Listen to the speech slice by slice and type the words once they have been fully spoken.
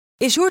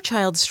Is your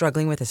child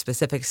struggling with a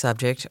specific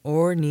subject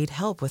or need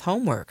help with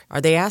homework?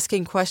 Are they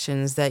asking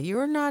questions that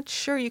you're not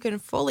sure you can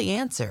fully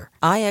answer?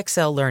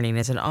 IXL Learning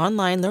is an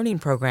online learning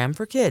program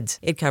for kids.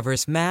 It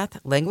covers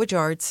math, language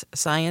arts,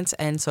 science,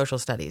 and social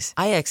studies.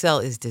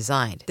 IXL is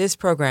designed. This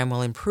program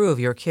will improve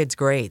your kids'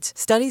 grades.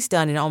 Studies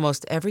done in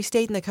almost every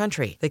state in the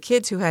country. The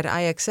kids who had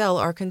IXL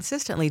are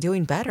consistently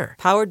doing better.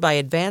 Powered by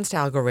advanced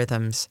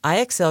algorithms,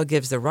 IXL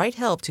gives the right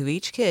help to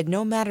each kid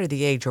no matter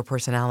the age or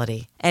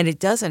personality. And it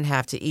doesn't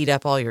have to eat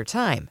up all your time.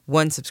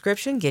 One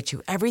subscription gets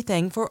you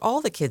everything for all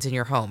the kids in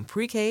your home,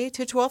 pre-K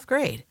to 12th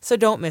grade. So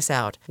don't miss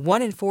out.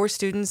 1 in 4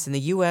 students in the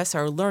U.S.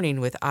 are learning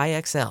with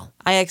IXL.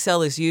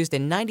 IXL is used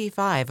in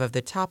 95 of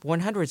the top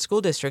 100 school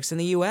districts in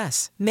the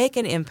U.S. Make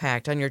an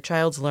impact on your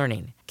child's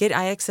learning. Get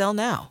IXL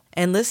now.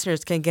 And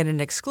listeners can get an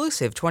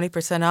exclusive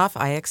 20% off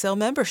IXL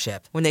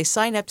membership when they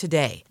sign up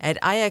today at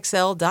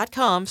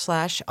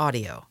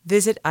IXL.com/audio.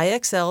 Visit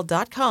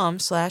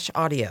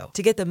IXL.com/audio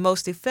to get the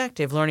most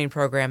effective learning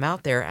program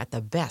out there at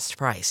the best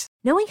price.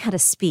 Knowing how to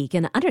speak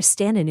and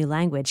understand a new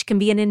language can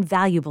be an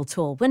invaluable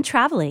tool when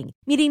traveling,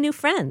 meeting new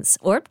friends,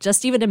 or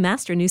just even to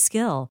master a new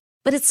skill.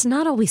 But it's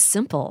not always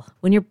simple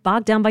when you're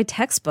bogged down by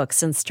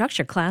textbooks and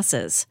structured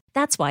classes.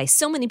 That's why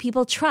so many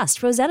people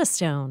trust Rosetta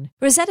Stone.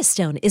 Rosetta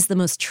Stone is the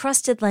most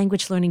trusted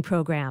language learning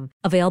program,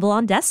 available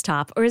on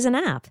desktop or as an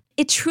app.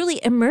 It truly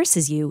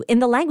immerses you in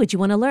the language you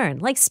want to learn,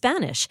 like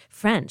Spanish,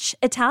 French,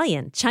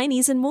 Italian,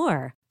 Chinese, and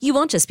more. You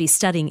won't just be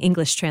studying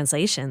English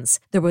translations.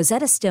 The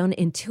Rosetta Stone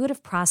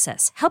intuitive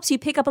process helps you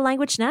pick up a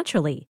language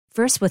naturally,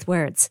 first with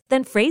words,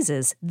 then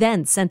phrases,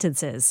 then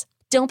sentences.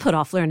 Don't put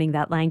off learning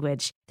that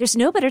language. There's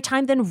no better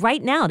time than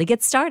right now to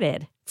get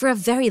started. For a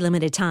very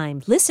limited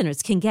time,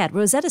 listeners can get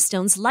Rosetta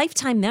Stone's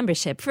lifetime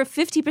membership for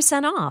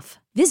 50% off.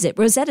 Visit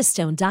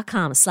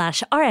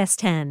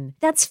rosettastone.com/rs10.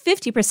 That's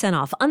 50%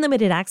 off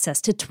unlimited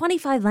access to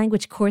 25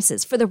 language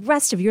courses for the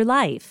rest of your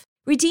life.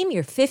 Redeem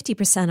your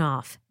 50%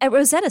 off at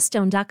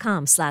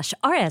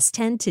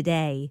rosettastone.com/rs10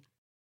 today.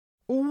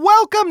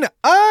 Welcome to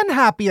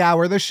Unhappy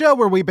Hour, the show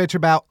where we bitch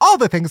about all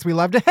the things we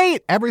love to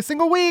hate every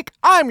single week.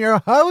 I'm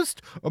your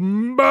host,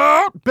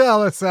 Matt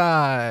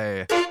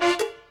Bellassai.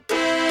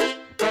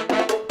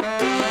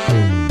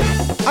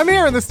 I'm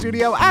here in the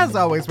studio, as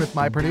always, with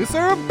my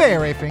producer,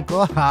 Barry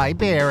Finkel. Hi,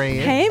 Barry.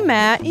 Hey,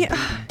 Matt. You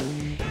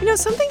know,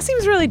 something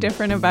seems really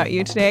different about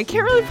you today. I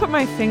can't really put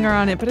my finger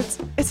on it, but it's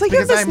like you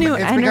have this new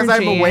energy. It's because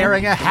I'm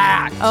wearing a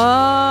hat.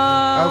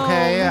 Oh.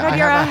 Okay, God,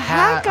 you're a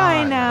hat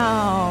guy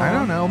now. I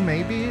don't know,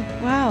 maybe.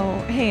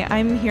 Wow. Hey,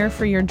 I'm here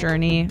for your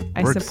journey.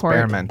 We're support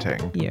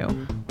experimenting.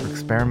 You. We're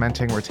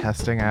experimenting. We're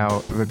testing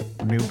out the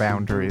new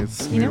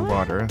boundaries, new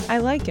water. I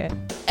like it.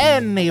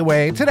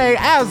 Anyway, today,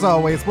 as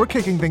always, we're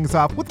kicking things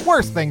off with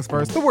worst things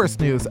first, the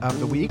worst news of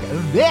the week.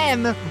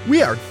 Then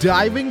we are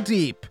diving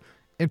deep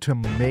into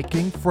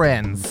making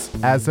friends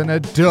as an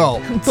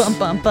adult. Bum,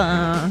 bum,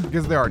 bum.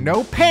 Because there are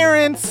no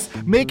parents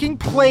making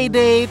play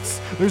dates.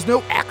 There's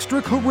no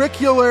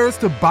extracurriculars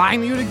to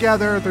bind you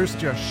together. There's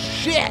just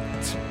shit.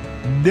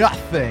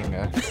 Nothing.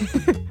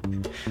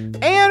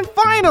 And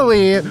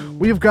finally,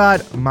 we've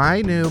got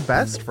my new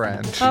best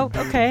friend. Oh,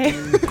 okay.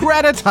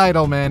 Greta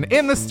Titelman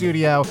in the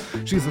studio.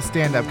 She's a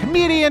stand-up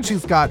comedian.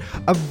 She's got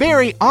a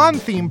very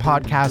on-theme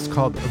podcast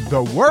called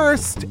The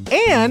Worst.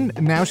 And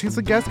now she's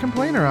a guest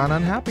complainer on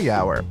Unhappy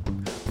Hour.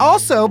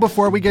 Also,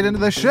 before we get into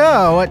the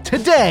show,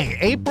 today,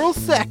 April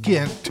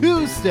 2nd,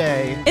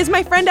 Tuesday, It's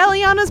my friend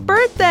Eliana's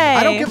birthday.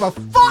 I don't give a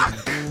fuck!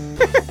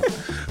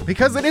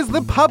 Because it is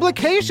the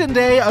publication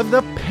day of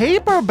the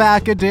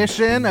paperback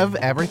edition of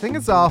Everything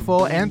is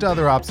Awful and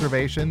Other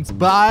Observations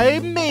by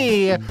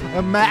me,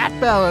 Matt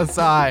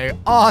Bellassai,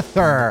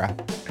 author.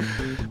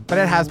 But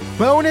it has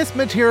bonus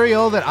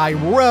material that I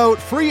wrote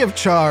free of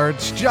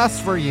charge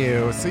just for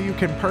you, so you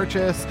can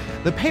purchase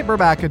the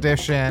paperback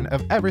edition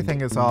of Everything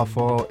is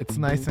Awful. It's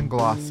nice and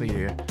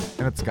glossy,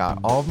 and it's got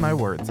all of my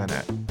words in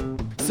it.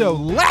 So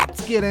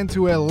let's get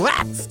into it.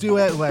 Let's do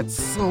it. Let's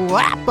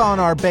slap on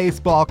our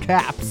baseball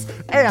caps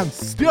and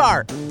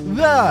start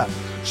the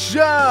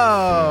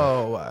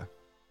show.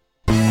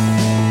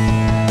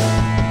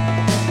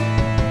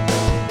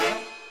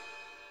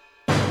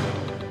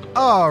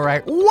 All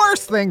right,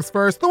 worst things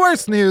first, the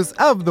worst news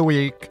of the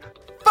week.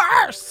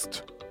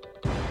 First,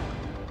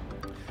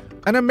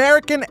 an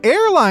American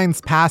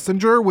Airlines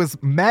passenger was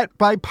met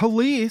by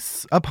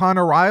police upon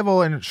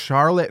arrival in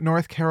Charlotte,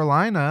 North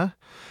Carolina,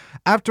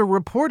 after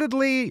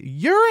reportedly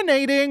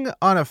urinating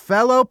on a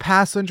fellow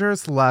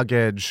passenger's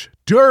luggage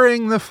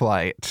during the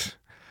flight.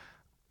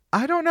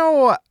 I don't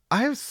know.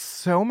 I have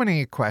so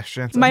many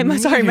questions. My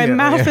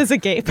mouth is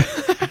agape.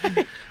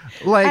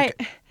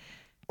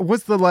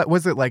 Was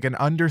it like an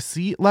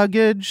underseat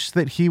luggage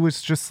that he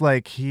was just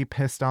like, he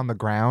pissed on the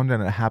ground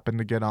and it happened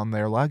to get on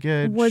their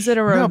luggage? Was it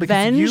a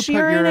revenge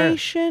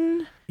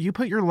urination? You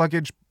put your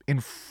luggage in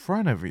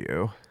front of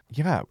you.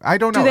 Yeah, I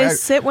don't know. Do they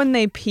sit when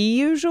they pee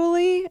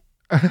usually?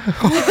 What does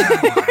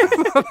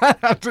that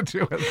have to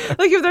do with it?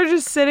 Like if they're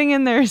just sitting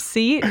in their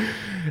seat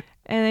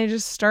and they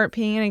just start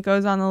peeing and it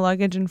goes on the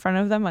luggage in front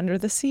of them under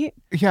the seat.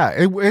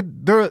 Yeah.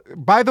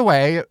 By the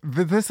way,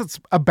 this is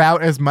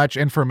about as much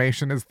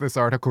information as this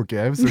article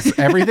gives.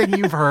 Everything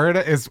you've heard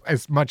is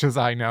as much as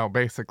I know,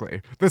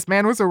 basically. This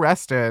man was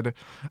arrested.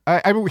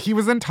 He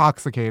was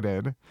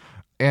intoxicated.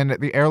 And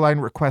the airline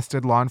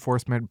requested law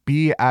enforcement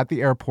be at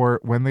the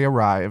airport when they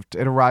arrived.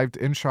 It arrived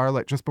in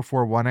Charlotte just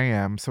before 1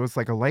 a.m. So it's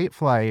like a late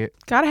flight.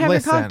 Gotta have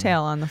a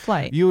cocktail on the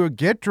flight. You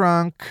get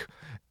drunk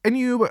and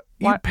you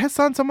piss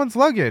on someone's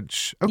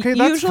luggage. Okay,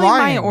 that's usually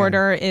flying. My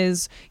order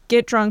is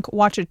get drunk,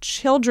 watch a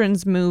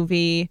children's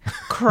movie,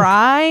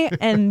 cry,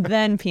 and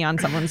then pee on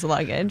someone's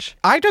luggage.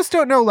 I just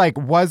don't know, like,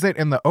 was it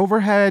in the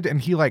overhead and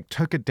he, like,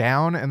 took it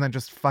down and then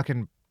just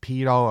fucking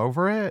peed all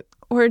over it?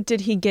 Or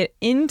did he get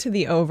into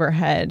the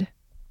overhead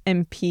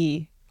and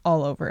pee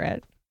all over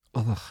it?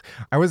 Ugh.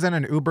 I was in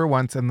an Uber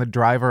once and the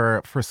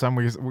driver, for some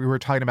reason, we were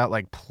talking about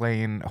like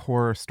plane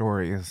horror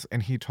stories,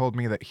 and he told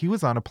me that he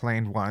was on a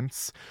plane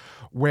once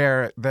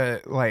where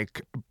the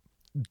like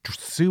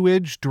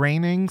sewage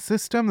draining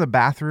system, the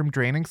bathroom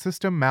draining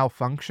system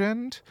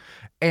malfunctioned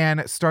and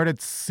it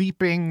started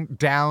seeping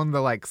down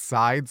the like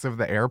sides of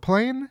the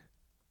airplane.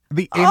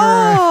 The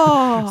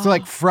inner, so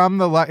like from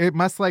the, it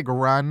must like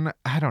run,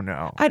 I don't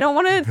know. I don't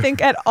want to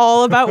think at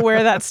all about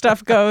where that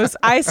stuff goes.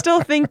 I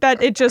still think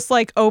that it just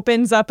like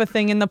opens up a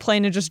thing in the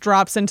plane and just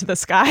drops into the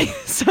sky.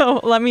 So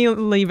let me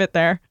leave it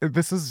there.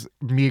 This is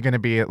me going to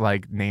be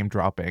like name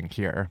dropping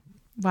here.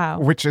 Wow.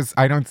 Which is,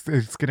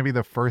 it's going to be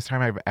the first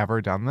time I've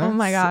ever done this. Oh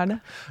my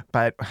God.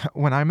 But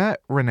when I met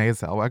Renee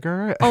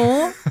Zellweger.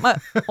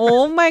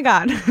 Oh my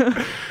God.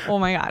 Oh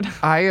my God.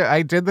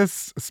 I did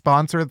this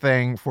sponsored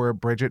thing for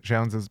Bridget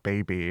Jones's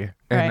Baby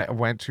and Right.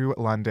 went to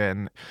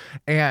London.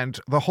 And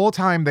the whole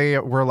time they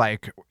were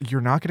like,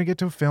 you're not going to get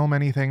to film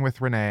anything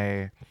with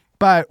Renee,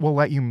 but we'll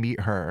let you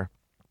meet her.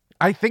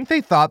 I think they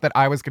thought that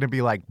I was going to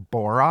be like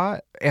Borat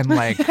and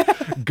like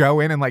go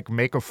in and like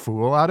make a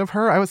fool out of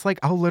her. I was like,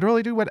 I'll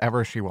literally do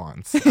whatever she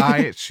wants.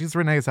 She's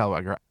Renee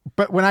Zellweger.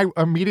 But when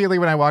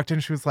I walked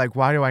in, she was like,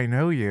 why do I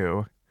know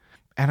you?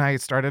 And I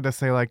started to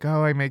say like,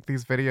 oh, I make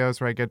these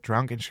videos where I get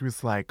drunk. And she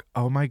was like,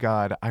 oh my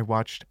God, I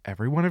watched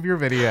every one of your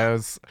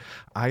videos.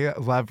 I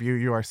love you.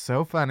 You are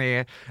so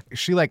funny.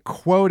 She like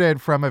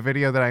quoted from a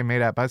video that I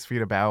made at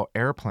BuzzFeed about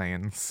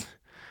airplanes,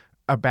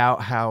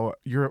 about how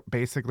you're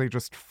basically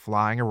just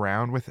flying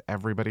around with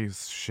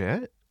everybody's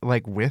shit,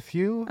 like with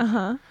you.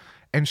 Uh-huh.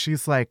 And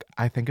she's like,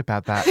 I think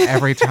about that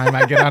every time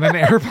I get on an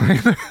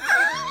airplane.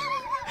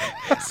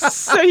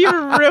 So you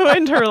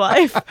ruined her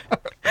life.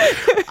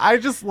 I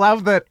just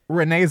love that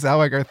Renee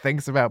Zellweger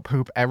thinks about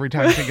poop every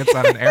time she gets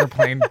on an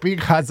airplane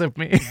because of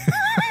me.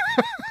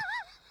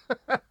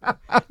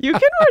 You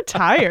can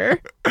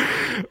retire.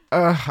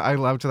 I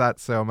loved that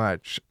so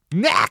much.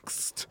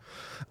 Next!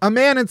 A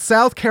man in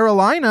South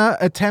Carolina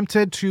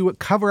attempted to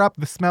cover up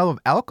the smell of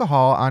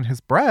alcohol on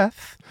his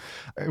breath.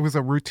 It was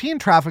a routine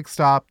traffic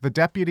stop. The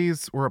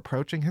deputies were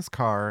approaching his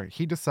car.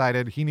 He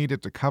decided he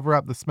needed to cover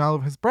up the smell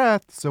of his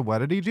breath. So what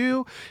did he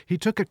do? He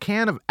took a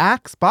can of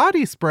Axe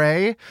body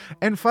spray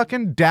and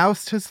fucking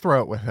doused his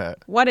throat with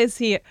it. What is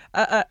he?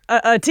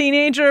 A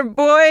teenager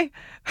boy?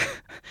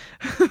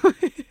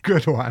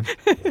 Good one.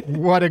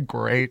 What a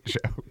great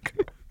joke.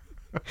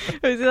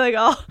 Is he like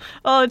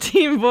all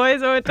teen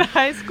boys I went to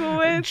high school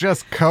with?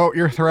 Just coat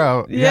your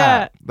throat.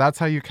 Yeah. That's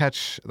how you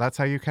catch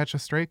a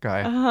straight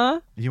guy. Uh-huh.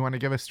 You want to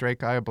give a straight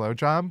guy a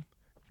blowjob?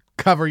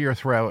 Cover your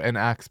throat in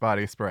Axe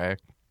body spray.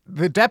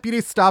 The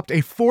deputy stopped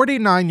a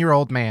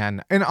 49-year-old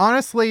man, and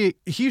honestly,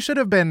 he should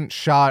have been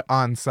shot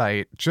on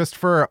sight just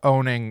for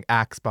owning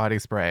Axe body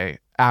spray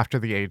after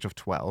the age of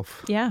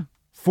 12. Yeah.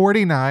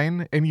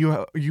 49, and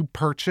you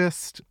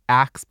purchased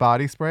Axe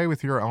body spray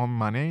with your own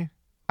money?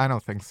 I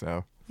don't think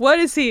so. What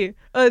is he?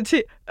 A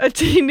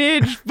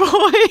teenage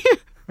boy?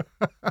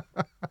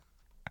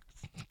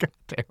 God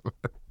damn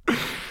it.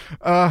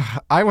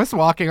 I was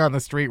walking on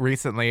the street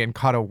recently and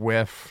caught a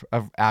whiff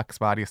of Axe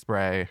body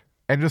spray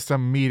and just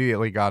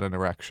immediately got an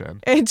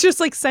erection. It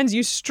just like sends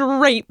you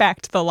straight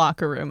back to the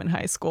locker room in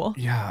high school.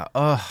 Yeah.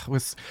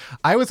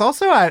 I was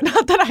also at...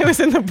 Not that I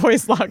was in the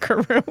boys'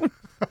 locker room.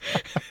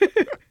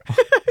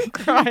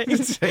 Crying.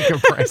 Take a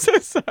break. I'm so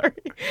sorry.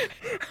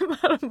 I'm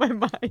out of my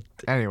mind.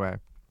 Anyway.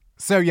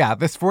 So yeah,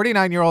 this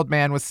 49-year-old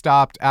man was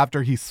stopped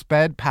after he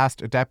sped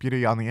past a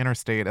deputy on the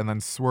interstate and then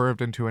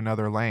swerved into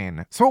another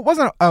lane. So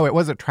it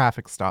was a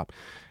traffic stop.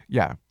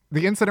 Yeah.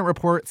 The incident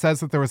report says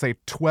that there was a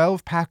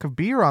 12-pack of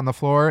beer on the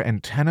floor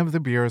and 10 of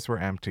the beers were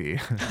empty.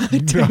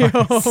 Damn.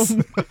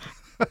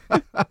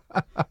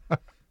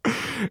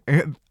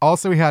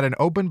 Also, he had an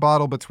open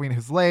bottle between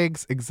his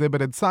legs,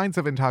 exhibited signs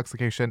of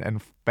intoxication,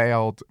 and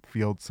failed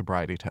field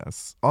sobriety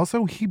tests.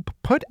 Also, he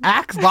put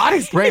Axe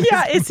body spray in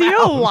Yeah, his is he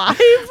mouth.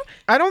 alive?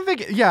 I don't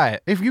think,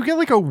 if you get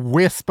like a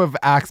wisp of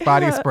Axe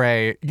body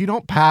spray, you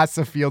don't pass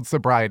a field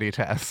sobriety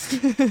test.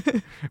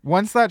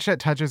 Once that shit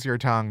touches your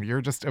tongue,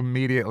 you're just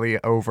immediately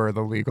over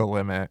the legal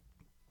limit.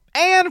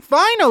 And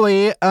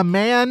finally, a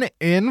man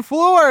in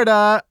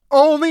Florida,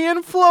 only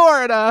in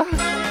Florida.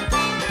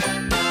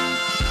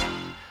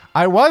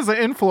 I was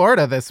in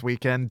Florida this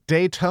weekend,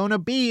 Daytona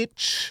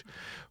Beach,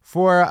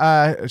 for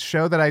a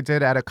show that I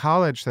did at a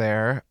college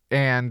there.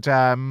 And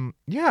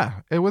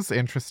yeah, it was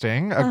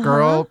interesting. A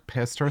girl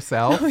pissed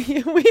herself. We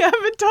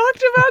haven't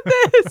talked about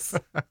this.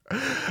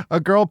 A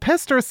girl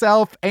pissed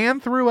herself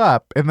and threw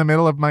up in the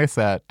middle of my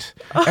set.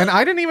 And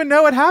I didn't even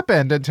know it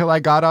happened until I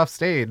got off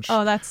stage.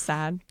 Oh, that's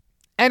sad.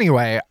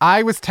 Anyway,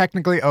 I was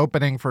technically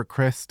opening for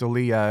Chris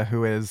D'Elia,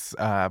 who is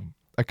a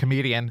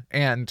comedian,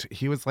 and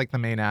he was like the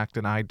main act,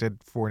 and I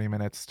did 40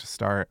 minutes to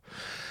start.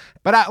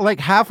 But like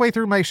halfway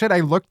through my shit, I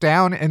looked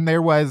down and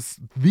there was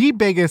the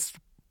biggest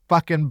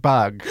fucking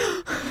bug.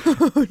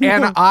 Oh, no.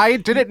 And I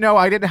didn't know,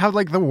 I didn't have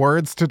like the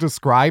words to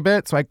describe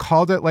it. So I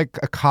called it like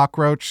a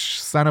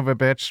cockroach son of a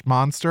bitch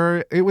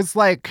monster. It was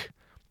like,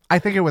 I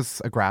think it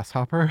was a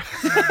grasshopper.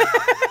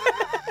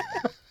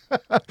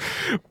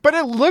 But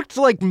it looked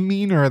like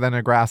meaner than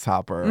a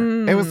grasshopper.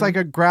 It was like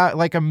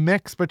a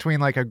mix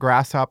between like a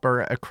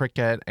grasshopper, a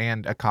cricket,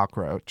 and a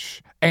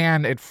cockroach.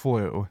 And it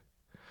flew.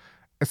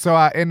 So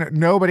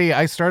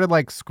I started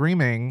like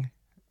screaming,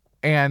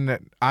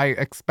 and I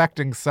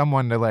expecting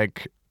someone to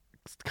like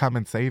come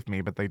and save me,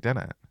 but they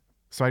didn't.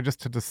 So I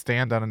just had to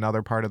stand on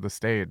another part of the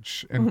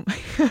stage and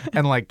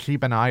and like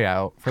keep an eye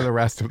out for the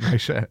rest of my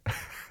shit.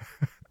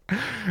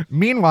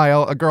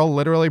 Meanwhile, a girl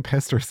literally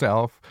pissed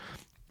herself.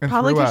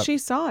 Probably because she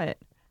saw it.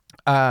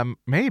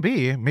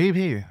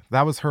 Maybe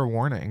that was her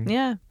warning.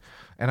 Yeah.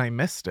 And I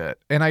missed it.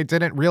 And I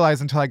didn't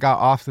realize until I got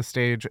off the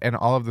stage and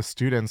all of the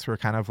students were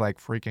kind of like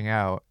freaking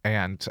out.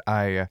 And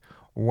I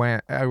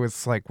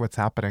was like, what's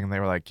happening? And they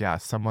were like, yeah,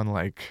 someone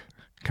like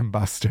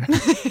combusted.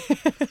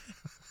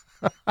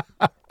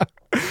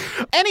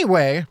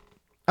 Anyway,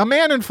 a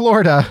man in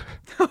Florida.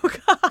 Oh,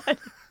 God.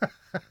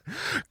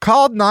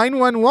 Called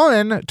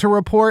 911 to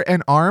report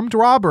an armed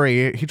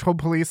robbery. He told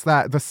police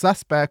that the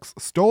suspects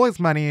stole his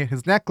money,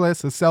 his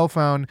necklace, his cell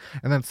phone,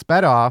 and then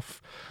sped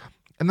off.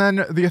 And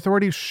then the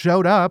authorities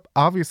showed up,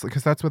 obviously,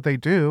 because that's what they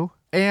do.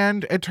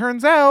 And it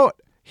turns out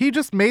he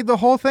just made the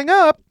whole thing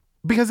up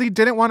because he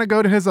didn't want to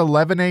go to his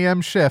 11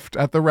 a.m. shift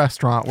at the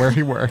restaurant where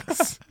he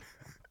works.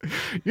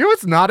 You know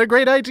what's not a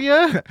great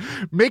idea?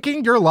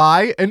 Making your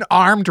lie an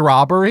armed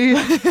robbery.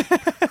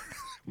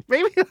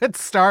 Maybe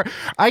let's start.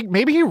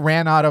 Maybe he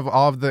ran out of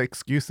all of the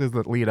excuses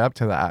that lead up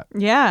to that.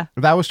 Yeah.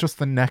 That was just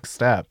the next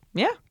step.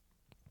 Yeah.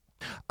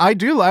 I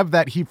do love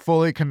that he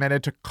fully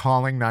committed to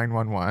calling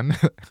 911.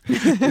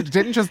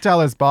 Didn't just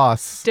tell his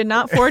boss. Did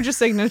not forge a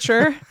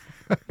signature.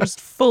 Just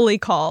fully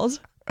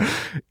called.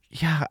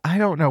 Yeah, I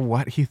don't know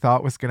what he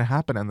thought was going to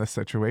happen in this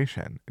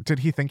situation. Did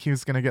he think he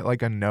was going to get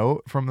like a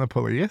note from the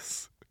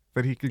police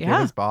that he could give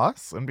his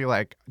boss and be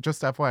like,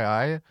 just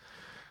FYI?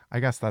 I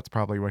guess that's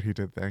probably what he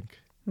did think.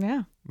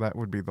 Yeah. That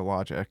would be the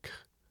logic.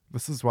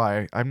 This is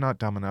why I'm not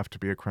dumb enough to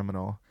be a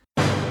criminal.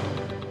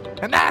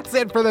 And that's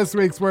it for this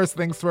week's Worst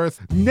Things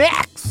First.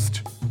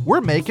 Next,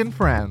 we're making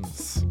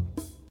friends.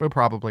 But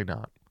probably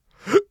not.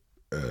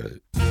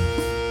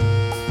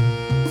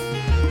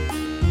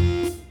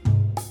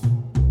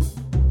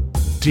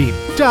 Deep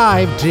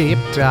dive, deep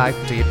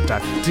dive, deep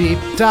dive, deep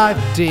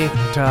dive, deep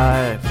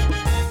dive.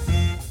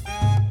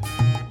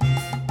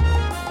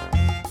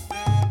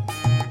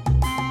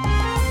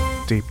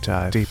 Deep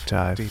dive, deep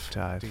dive, deep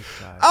dive, deep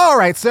dive. All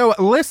right, so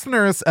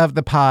listeners of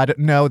the pod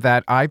know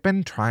that I've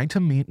been trying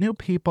to meet new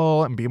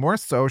people and be more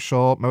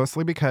social,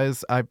 mostly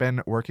because I've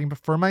been working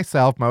for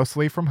myself,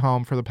 mostly from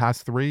home for the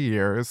past 3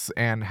 years,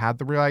 and had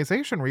the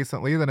realization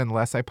recently that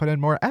unless I put in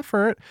more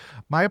effort,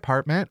 my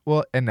apartment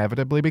will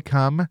inevitably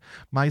become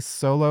my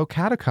solo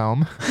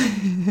catacomb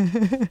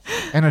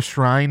and a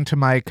shrine to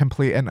my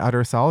complete and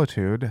utter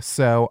solitude.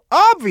 So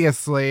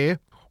obviously,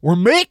 we're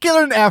making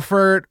an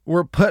effort.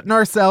 We're putting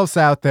ourselves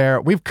out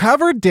there. We've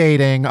covered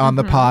dating on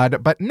the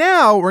pod, but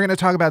now we're going to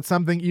talk about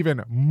something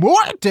even more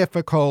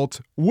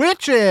difficult,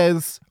 which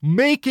is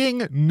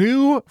making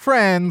new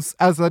friends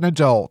as an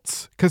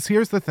adult. Because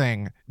here's the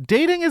thing.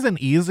 Dating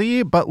isn't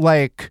easy, but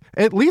like,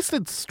 at least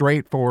it's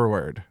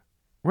straightforward,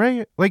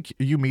 right? Like,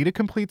 you meet a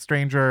complete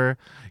stranger,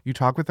 you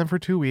talk with them for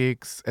 2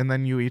 weeks, and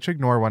then you each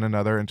ignore one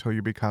another until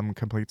you become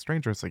complete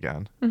strangers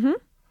again. Mm-hmm.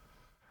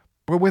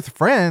 But with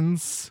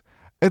friends,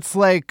 it's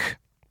like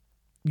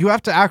you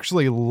have to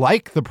actually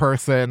like the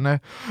person,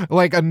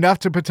 like enough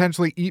to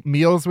potentially eat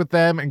meals with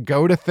them and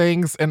go to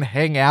things and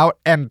hang out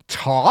and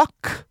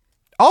talk.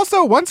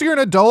 Also, once you're an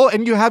adult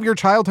and you have your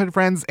childhood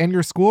friends and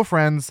your school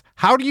friends,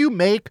 how do you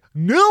make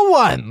new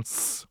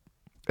ones?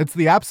 It's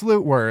the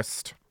absolute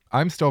worst.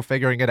 I'm still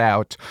figuring it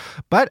out.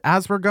 But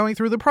as we're going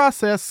through the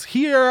process,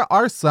 here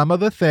are some of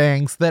the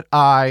things that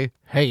I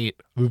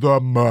hate the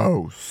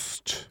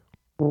most.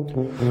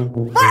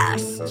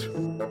 First,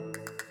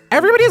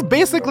 everybody's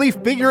basically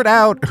figured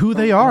out who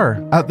they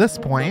are at this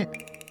point.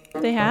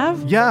 They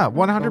have? Yeah,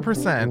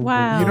 100%.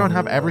 Wow. You don't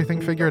have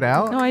everything figured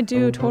out? No, I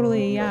do.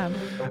 Totally, yeah.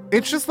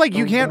 It's just like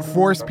you can't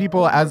force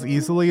people as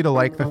easily to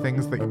like the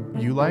things that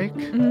you like.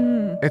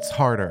 It's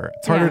harder.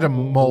 It's harder to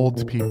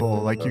mold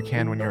people like you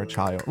can when you're a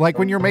child. Like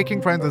when you're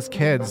making friends as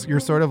kids,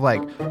 you're sort of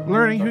like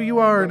learning who you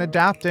are and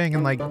adapting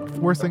and like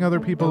forcing other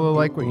people to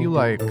like what you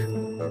like.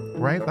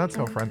 Right? That's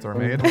how friends are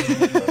made.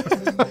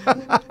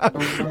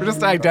 We're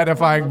just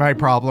identifying my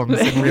problems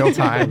in real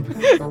time.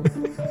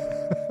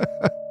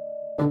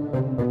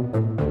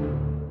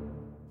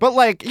 But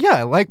like,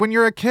 yeah, like when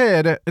you're a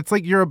kid, it's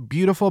like you're a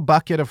beautiful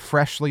bucket of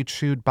freshly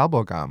chewed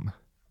bubblegum.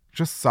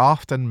 Just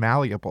soft and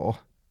malleable.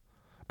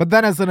 But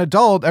then as an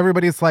adult,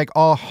 everybody's like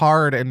all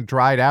hard and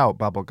dried out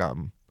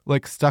bubblegum,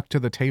 like stuck to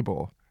the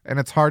table. And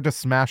it's hard to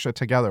smash it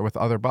together with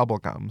other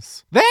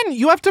bubblegums. Then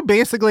you have to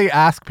basically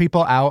ask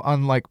people out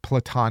on like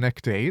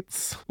platonic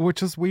dates,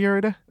 which is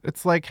weird.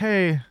 It's like,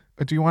 hey,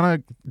 do you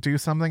want to do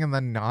something and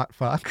then not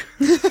fuck?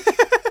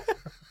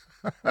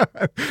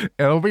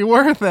 It'll be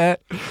worth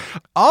it.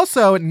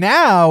 Also,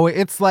 now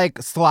it's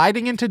like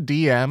sliding into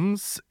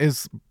DMs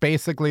is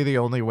basically the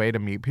only way to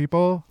meet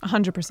people.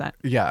 100%.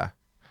 Yeah.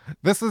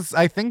 This is,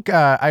 I think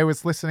I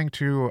was listening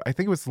to, I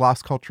think it was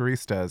Las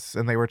Culturistas,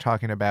 and they were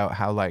talking about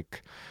how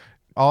like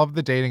all of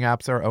the dating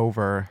apps are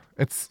over.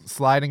 It's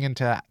sliding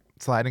into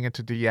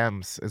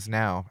DMs is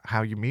now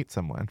how you meet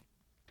someone.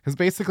 Because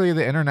basically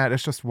the internet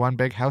is just one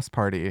big house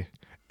party.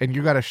 And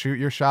you got to shoot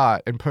your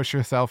shot and push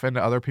yourself into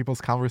other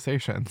people's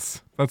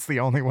conversations. That's the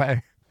only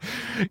way.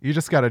 You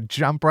just got to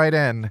jump right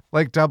in.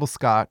 Like double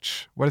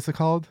scotch. What is it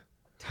called?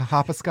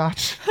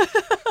 Hopscotch?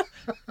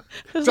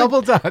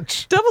 Double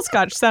Dutch. Double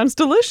scotch sounds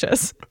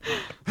delicious.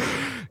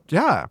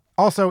 Yeah.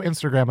 Also,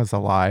 Instagram is a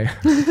lie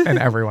and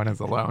everyone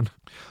is alone.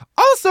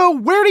 Also,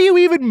 where do you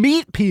even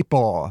meet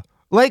people?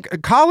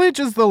 Like, college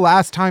is the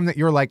last time that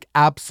you're like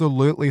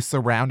absolutely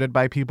surrounded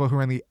by people who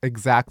are in the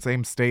exact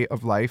same state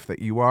of life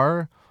that you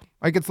are.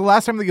 Like, it's the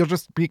last time that you'll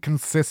just be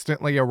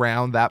consistently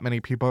around that many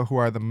people who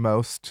are the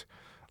most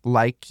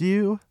like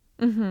you,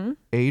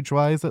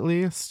 age-wise at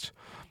least.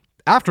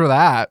 After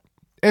that,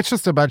 it's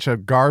just a bunch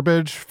of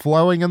garbage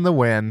flowing in the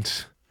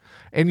wind,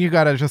 and you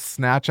gotta just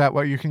snatch at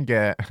what you can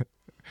get.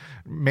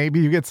 Maybe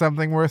you get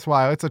something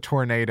worthwhile. It's a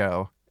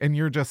tornado, and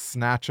you're just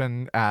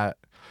snatching at...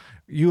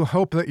 You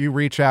hope that you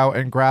reach out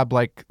and grab,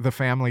 like, the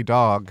family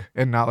dog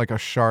and not, like, a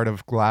shard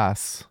of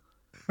glass.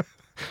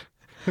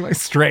 Am I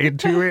strayed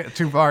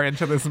too far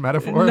into this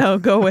metaphor? No,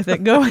 go with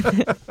it. Go with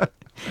it.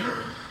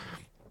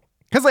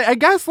 Because I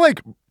guess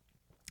like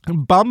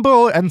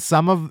Bumble and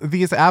some of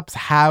these apps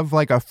have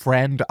like a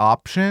friend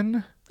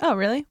option. Oh,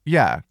 really?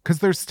 Yeah, because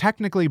there's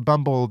technically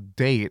Bumble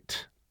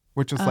Date,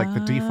 which is like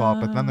the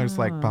default, but then there's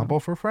like Bumble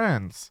for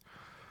Friends.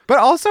 But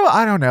also,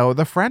 I don't know,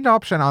 the friend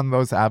option on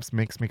those apps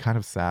makes me kind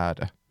of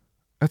sad.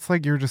 It's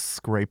like you're just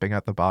scraping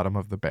at the bottom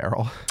of the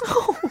barrel.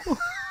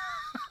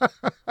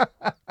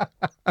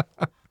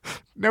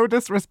 No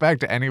disrespect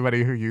to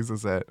anybody who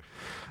uses it.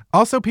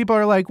 Also, people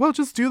are like, well,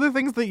 just do the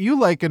things that you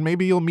like and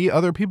maybe you'll meet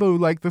other people who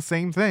like the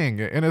same thing.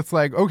 And it's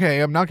like,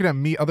 okay, I'm not going to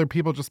meet other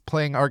people just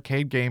playing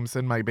arcade games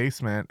in my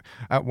basement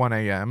at 1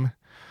 a.m.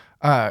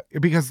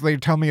 Because they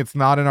tell me it's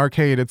not an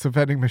arcade, it's a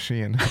vending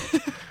machine.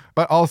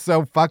 But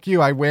also, fuck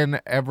you, I win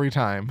every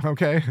time,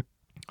 okay?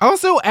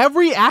 Also,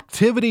 every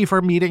activity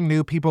for meeting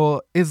new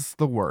people is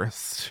the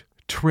worst.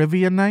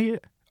 Trivia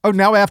night? Oh,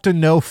 now I have to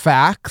know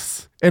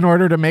facts in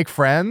order to make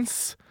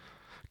friends?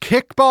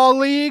 Kickball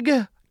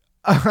league?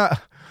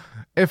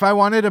 If I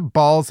wanted a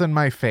balls in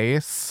my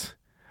face,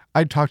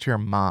 I'd talk to your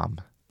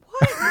mom.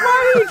 What?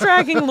 Why are you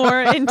dragging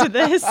Laura into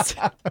this?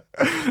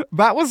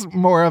 That was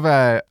more of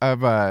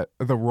the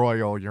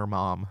royal your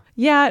mom.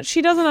 Yeah,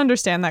 she doesn't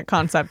understand that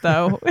concept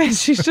though.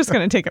 She's just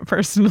gonna take it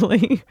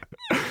personally.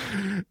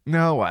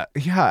 No,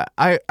 yeah,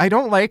 I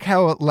don't like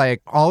how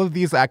like all of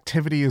these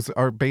activities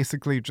are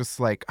basically just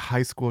like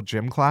high school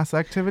gym class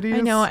activities.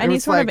 I know, any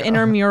sort of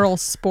intramural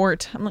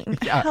sport. I'm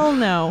like, hell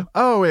no.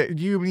 Oh,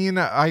 you mean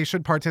I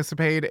should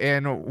participate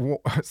in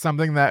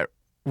something that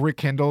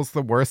rekindles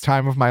the worst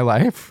time of my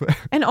life?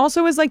 And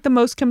also is like the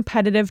most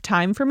competitive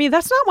time for me.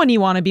 That's not when you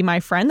want to be my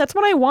friend. That's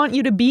when I want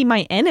you to be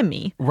my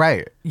enemy.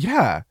 Right.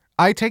 Yeah.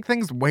 I take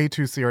things way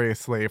too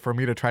seriously for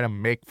me to try to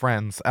make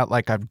friends at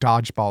like a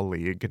dodgeball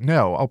league.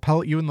 No, I'll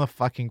pelt you in the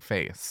fucking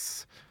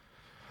face.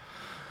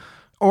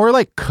 Or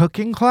like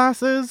cooking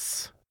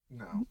classes.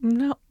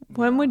 No.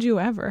 When would you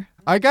ever?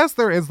 I guess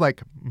there is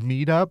like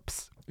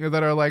meetups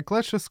that are like,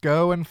 let's just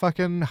go and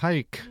fucking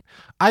hike.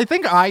 I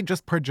think I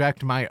just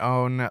project my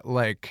own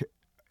like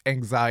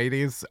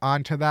anxieties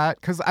onto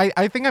that. Cause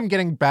I think I'm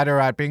getting better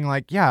at being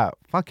like, yeah,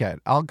 fuck it.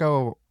 I'll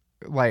go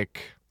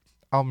like,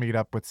 I'll meet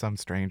up with some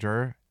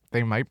stranger.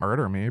 They might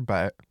murder me,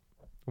 but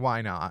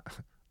why not?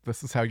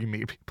 This is how you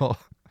meet people.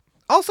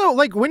 Also,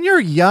 like when you're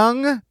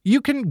young, you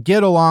can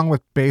get along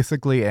with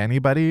basically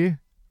anybody,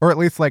 or at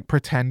least like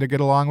pretend to get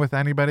along with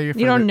anybody. For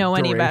you don't know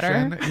duration. any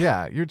better.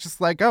 Yeah, you're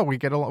just like, oh, we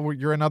get along.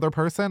 You're another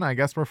person. I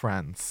guess we're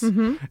friends.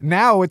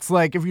 Now it's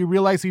like if you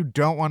realize you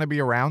don't want to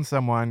be around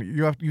someone,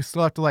 you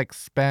still have to like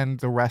spend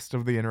the rest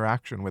of the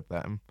interaction with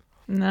them.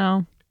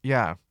 No.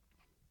 Yeah.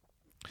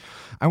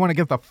 I want to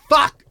get the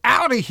fuck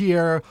out of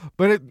here,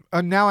 but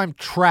now I'm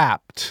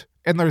trapped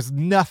and there's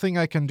nothing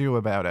I can do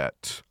about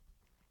it.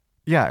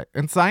 Yeah,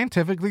 and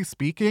scientifically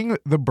speaking,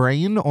 the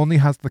brain only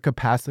has the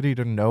capacity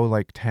to know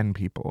like 10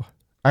 people.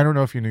 I don't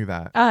know if you knew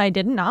that. I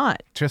did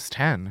not. Just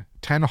 10.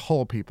 10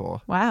 whole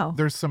people. Wow.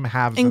 There's some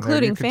halves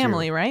including in there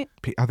family, right?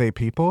 Are they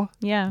people?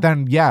 Yeah.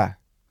 Then yeah,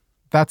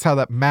 that's how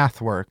that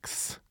math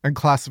works and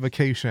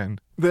classification.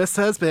 This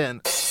has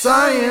been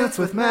Science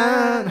with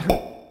Matt.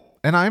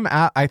 And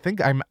I think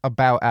I'm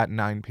about at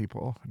 9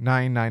 people.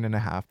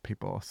 9.5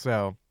 people.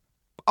 So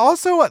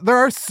also, there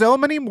are so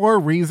many more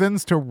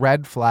reasons to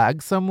red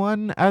flag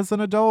someone as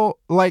an adult.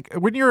 Like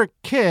when you're a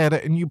kid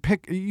and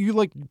you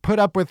like put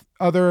up with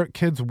other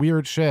kids'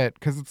 weird shit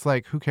because it's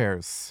like, who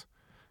cares?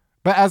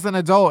 But as an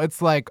adult,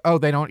 it's like, oh,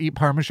 they don't eat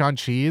Parmesan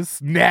cheese.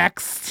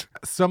 Next.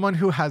 Someone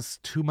who has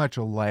too much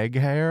leg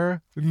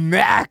hair.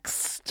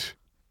 Next.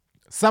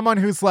 Someone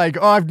who's like,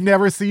 oh, I've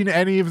never seen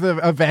any of the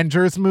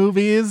Avengers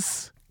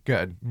movies.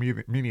 Good. Me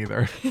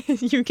neither.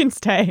 You can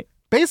stay.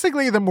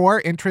 Basically, the more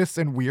interests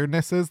and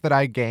weirdnesses that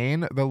I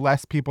gain, the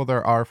less people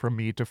there are for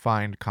me to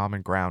find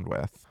common ground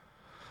with.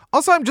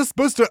 Also, I'm just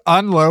supposed to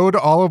unload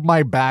all of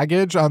my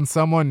baggage on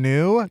someone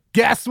new.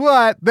 Guess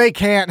what? They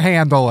can't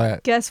handle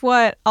it. Guess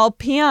what? I'll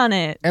pee on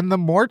it. And the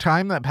more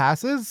time that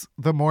passes,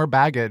 the more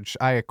baggage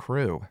I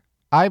accrue.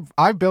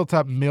 I've built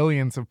up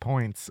millions of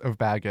points of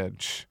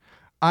baggage.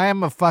 I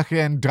am a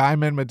fucking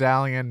diamond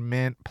medallion,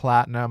 mint,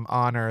 platinum,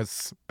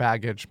 honors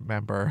baggage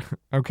member,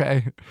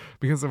 okay?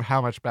 Because of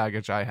how much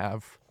baggage I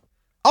have.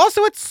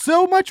 Also, it's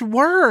so much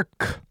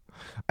work.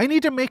 I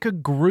need to make a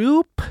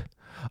group,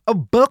 a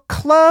book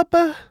club,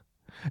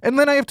 and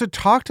then I have to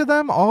talk to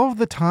them all of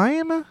the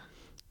time.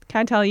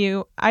 Can I tell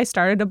you, I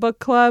started a book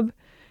club,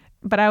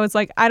 but I was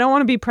like, I don't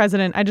want to be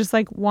president. I just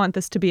like want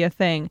this to be a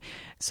thing.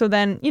 So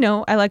then,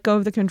 I let go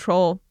of the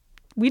control.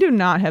 We do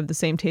not have the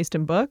same taste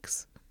in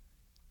books.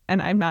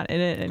 And I'm not in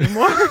it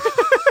anymore.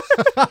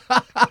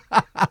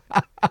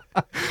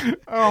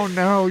 Oh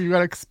no, you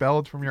got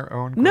expelled from your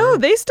own group. No,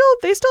 they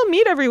still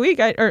meet every week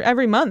or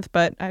every month,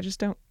 but I just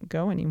don't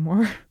go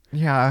anymore.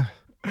 Yeah.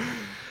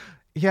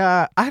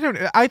 Yeah,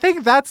 I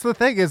think that's the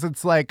thing is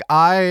it's like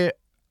I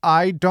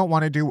don't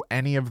want to do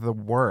any of the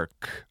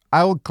work.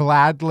 I'll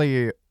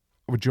gladly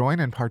join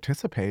and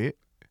participate.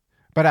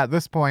 But at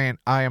this point,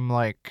 I am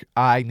like,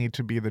 I need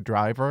to be the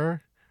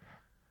driver.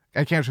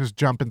 I can't just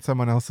jump in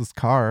someone else's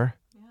car.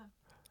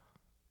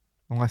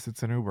 Unless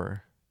it's an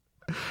Uber.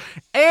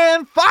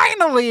 And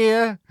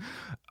finally,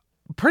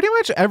 pretty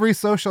much every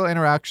social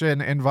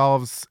interaction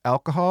involves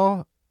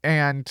alcohol.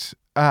 And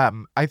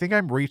I think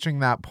I'm reaching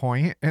that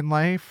point in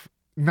life.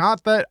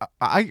 Not that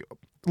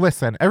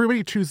listen,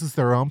 everybody chooses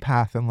their own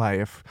path in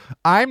life.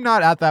 I'm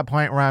not at that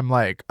point where I'm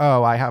like,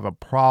 oh, I have a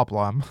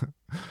problem.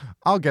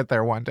 I'll get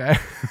there one day.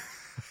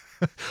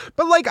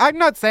 But like, I'm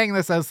not saying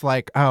this as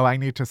like, oh, I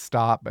need to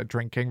stop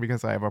drinking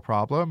because I have a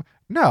problem.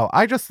 No,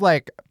 I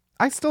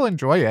still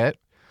enjoy it.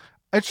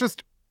 It's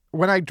just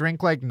when I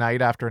drink like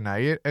night after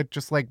night, it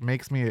just like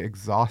makes me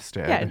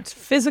exhausted. Yeah, it's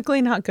physically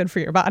not good for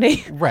your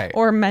body. Right.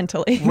 Or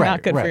mentally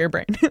not good for your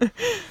brain.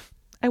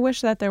 I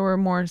wish that there were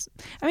more.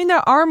 I mean,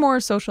 there are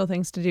more social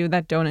things to do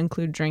that don't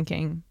include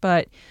drinking,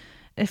 but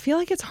I feel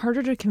like it's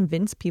harder to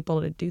convince people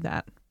to do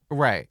that.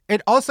 Right.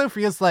 It also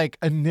feels like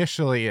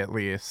initially, at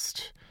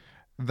least,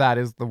 that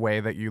is the way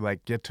that you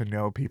like get to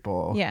know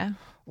people. Yeah.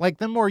 Like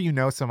the more you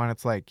know someone,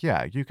 it's like,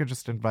 yeah, you could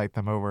just invite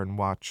them over and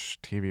watch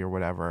TV or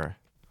whatever.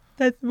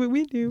 That's what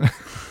we do.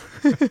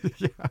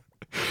 Yeah.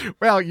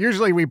 Well,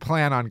 usually we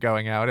plan on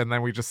going out and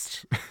then we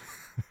just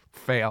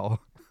fail.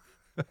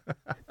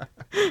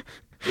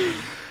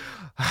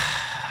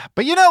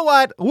 But you know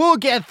what? We'll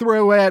get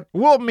through it.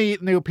 We'll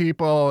meet new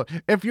people.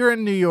 If you're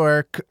in New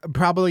York,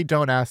 probably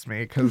don't ask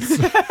me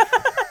because...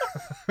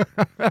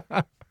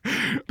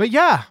 But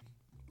yeah,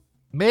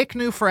 make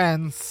new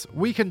friends.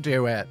 We can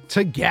do it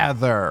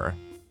together.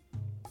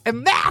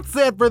 And that's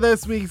it for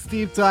this week's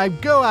Deep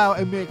Dive. Go out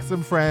and make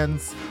some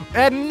friends.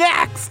 And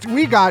next,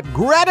 we got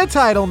Greta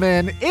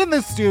Titelman in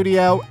the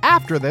studio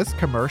after this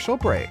commercial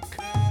break.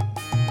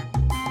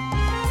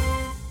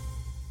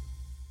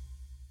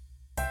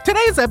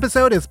 Today's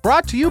episode is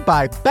brought to you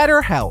by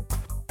BetterHelp.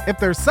 If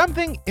there's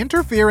something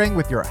interfering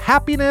with your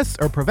happiness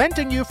or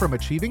preventing you from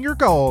achieving your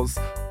goals,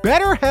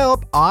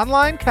 BetterHelp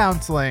Online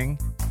Counseling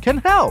can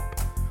help.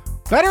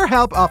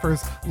 BetterHelp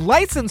offers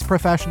licensed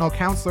professional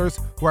counselors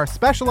who are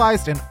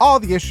specialized in all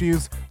the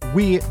issues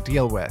we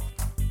deal with.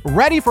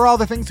 Ready for all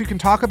the things you can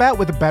talk about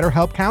with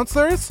BetterHelp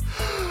counselors?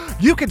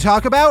 You can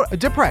talk about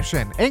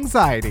depression,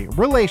 anxiety,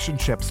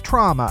 relationships,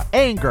 trauma,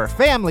 anger,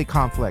 family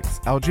conflicts,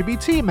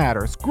 LGBT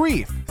matters,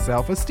 grief,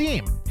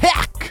 self-esteem.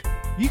 Heck!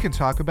 You can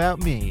talk about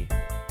me.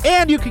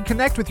 And you can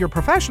connect with your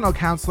professional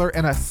counselor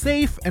in a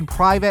safe and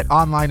private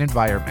online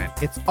environment.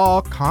 It's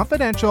all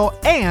confidential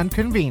and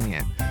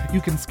convenient. You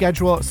can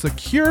schedule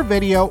secure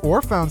video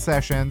or phone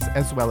sessions,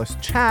 as well as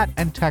chat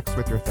and text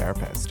with your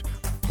therapist.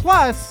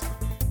 Plus,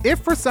 if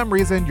for some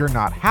reason you're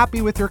not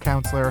happy with your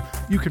counselor,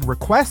 you can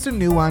request a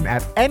new one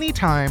at any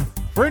time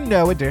for for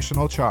no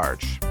additional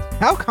charge.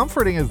 How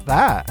comforting is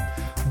that?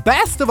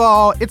 Best of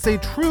all, it's a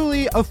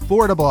truly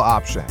affordable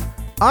option.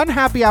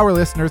 Unhappy Hour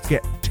listeners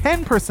get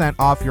 10%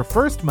 off your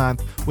first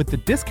month with the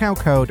discount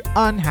code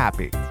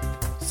UNHAPPY.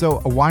 So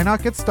why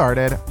not get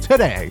started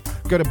today?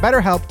 Go to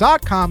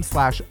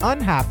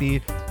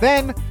betterhelp.com/unhappy.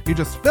 Then you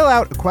just fill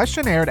out a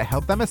questionnaire to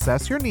help them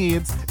assess your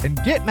needs and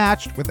get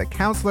matched with a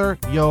counselor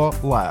you'll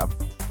love.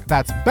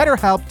 That's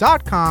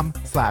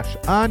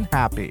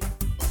betterhelp.com/unhappy.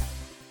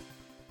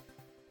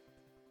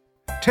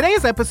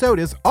 Today's episode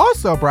is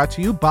also brought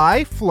to you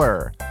by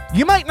Fleur.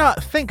 You might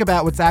not think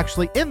about what's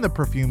actually in the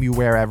perfume you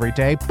wear every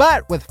day,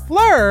 but with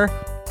Fleur,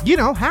 you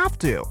don't have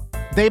to.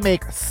 They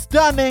make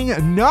stunning,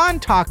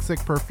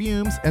 non-toxic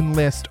perfumes and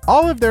list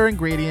all of their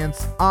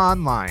ingredients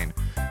online.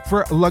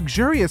 For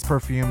luxurious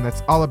perfume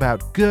that's all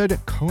about good,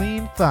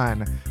 clean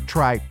fun,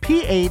 try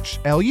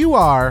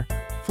PHLUR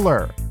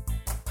Fleur.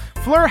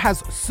 Fleur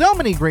has so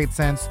many great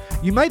scents,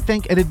 you might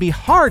think it'd be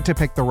hard to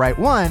pick the right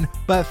one,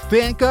 but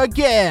think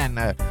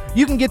again.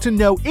 You can get to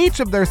know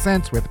each of their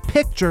scents with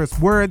pictures,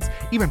 words,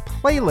 even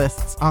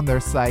playlists on their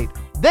site.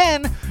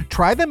 Then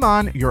try them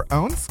on your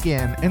own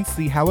skin and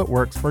see how it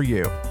works for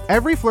you.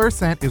 Every Fleur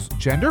scent is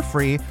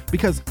gender-free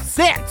because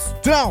scents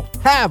don't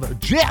have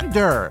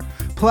gender.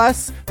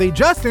 Plus, they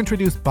just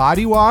introduced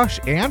body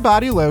wash and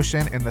body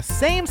lotion in the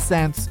same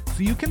scents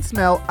so you can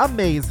smell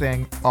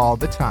amazing all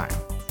the time.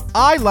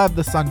 I love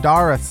the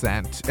Sundara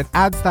scent. It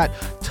adds that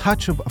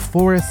touch of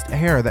forest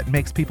air that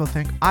makes people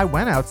think I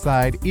went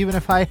outside even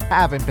if I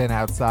haven't been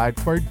outside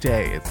for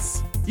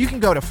days. You can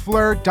go to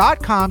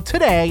Fleur.com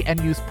today and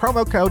use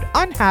promo code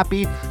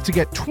UNHAPPY to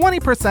get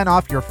 20%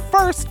 off your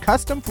first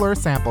custom Fleur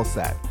sample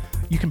set.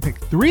 You can pick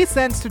 3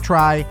 scents to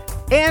try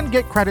and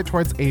get credit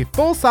towards a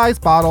full-size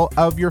bottle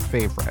of your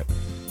favorite.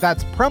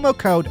 That's promo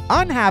code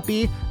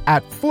UNHAPPY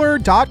at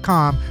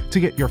Fleur.com to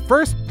get your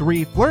first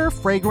 3 Fleur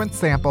fragrance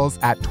samples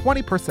at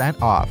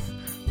 20% off.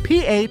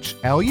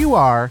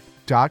 PHLUR.com.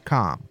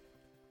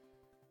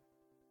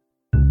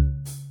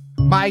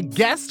 My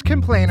guest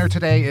complainer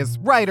today is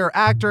writer,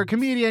 actor,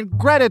 comedian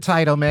Greta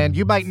Titelman.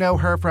 You might know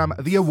her from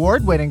the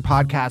award-winning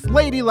podcast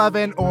Lady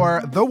Lovin'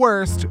 or The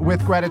Worst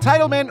with Greta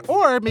Titelman,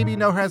 or maybe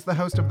know her as the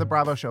host of the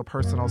Bravo show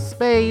Personal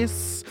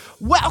Space.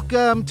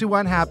 Welcome to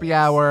Unhappy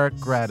Hour,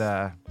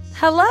 Greta.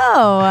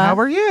 Hello. How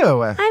are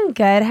you? I'm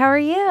good. How are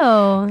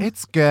you?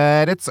 It's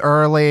good. It's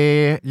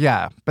early.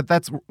 Yeah, but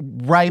that's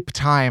ripe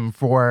time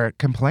for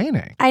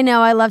complaining. I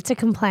know. I love to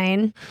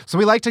complain. So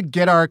we like to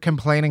get our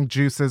complaining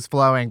juices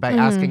flowing by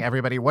asking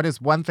everybody, what is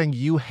one thing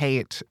you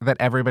hate that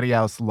everybody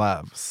else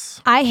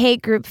loves? I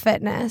hate group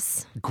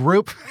fitness.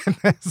 Group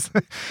fitness?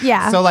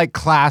 Yeah. So like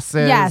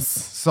classes, Yes.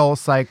 Soul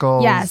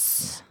Cycles.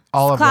 Yes.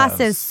 All of Classes,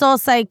 those. Soul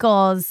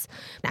Cycles.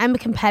 I'm a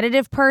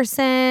competitive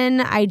person.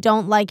 I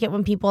don't like it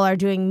when people are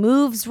doing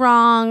moves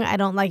wrong. I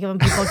don't like it when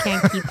people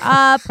can't keep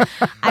up.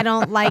 I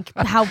don't like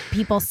how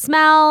people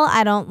smell.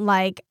 I don't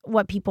like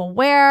what people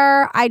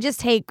wear. I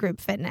just hate group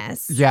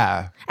fitness.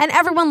 Yeah. And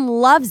everyone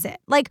loves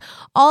it. Like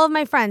all of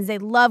my friends, they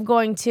love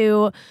going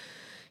to,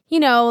 you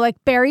know, like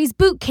Barry's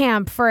Boot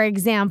Camp, for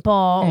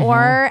example,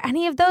 or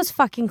any of those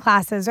fucking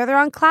classes, or they're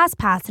on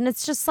ClassPass. And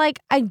it's just like,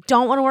 I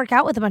don't want to work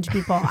out with a bunch of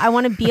people. I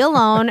want to be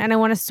alone and I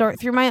want to sort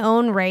through my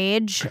own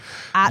rage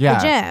at the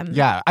gym.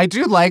 Yeah. I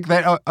do like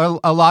that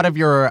a lot of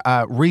your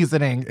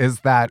reasoning is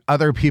that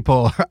other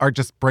people are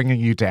just bringing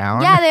you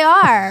down. Yeah, they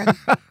are.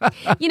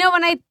 You know,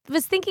 when I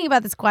was thinking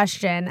about this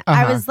question,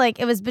 I was like,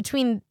 it was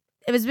between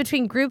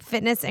group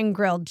fitness and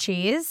grilled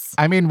cheese.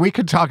 I mean, we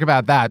could talk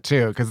about that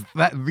too, because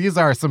these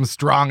are some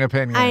strong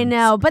opinions. I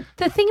know. But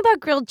the thing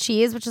about grilled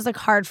cheese, which is like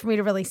hard for me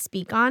to really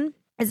speak on,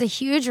 is a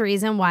huge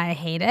reason why I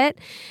hate it,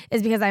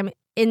 is because I'm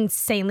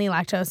insanely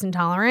lactose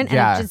intolerant and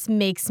it just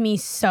makes me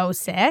so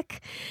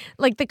sick.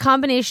 Like the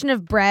combination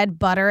of bread,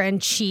 butter,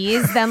 and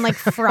cheese then like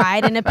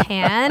fried in a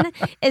pan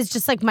is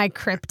just like my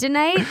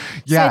kryptonite.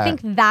 Yeah. So I think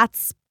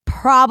that's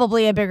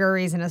probably a bigger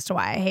reason as to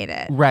why I hate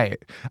it. Right.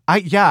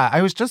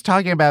 I was just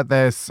talking about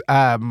this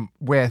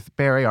with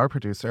Barry, our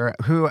producer,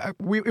 who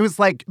it was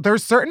like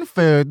there's certain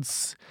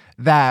foods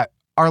that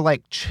are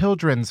like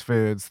children's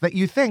foods that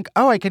you think,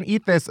 oh, I can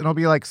eat this and it'll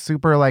be like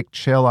super like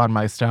chill on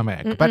my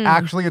stomach. But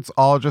actually it's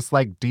all just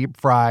like deep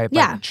fried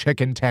like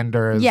chicken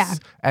tenders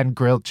and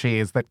grilled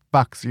cheese that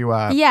fucks you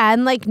up. Yeah,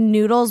 and like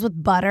noodles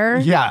with butter.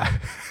 Yeah.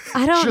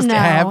 I don't just know.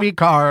 heavy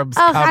carbs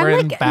covered I'm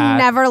in like fat.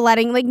 never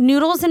letting like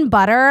noodles and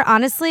butter.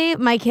 Honestly,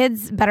 my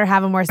kids better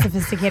have a more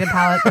sophisticated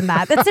palate than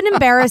that. That's an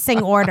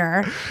embarrassing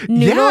order.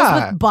 Noodles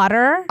with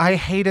butter. I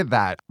hated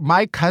that.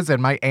 My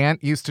cousin, my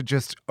aunt, used to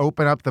just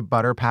open up the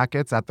butter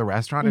packets at the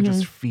restaurant and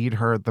just feed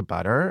her the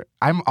butter.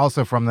 I'm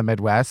also from the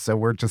Midwest, so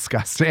we're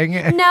disgusting.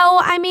 No,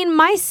 I mean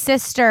my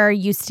sister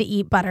used to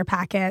eat butter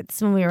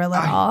packets when we were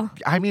little.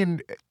 I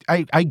mean,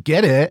 I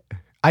get it.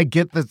 I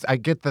get this. I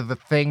get the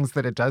things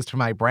that it does to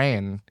my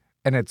brain,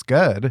 and it's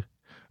good.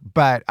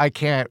 But I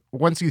can't.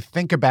 Once you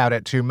think about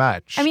it too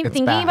much, I mean, it's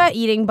thinking bad. about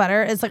eating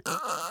butter is like.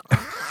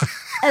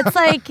 It's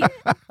like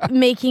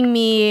making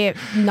me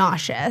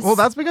nauseous. Well,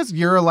 that's because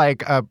you're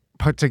like a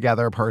put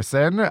together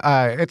person.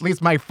 At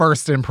least my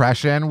first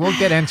impression.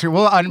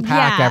 We'll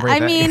unpack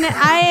everything. I mean,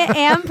 I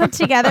am put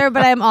together,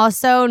 but I'm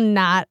also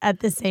not at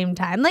the same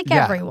time, like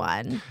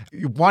everyone.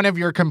 One of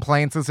your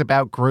complaints is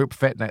about group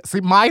fitness. See,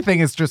 my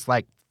thing is just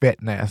like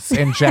fitness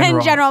in general.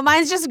 In general,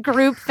 mine's just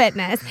group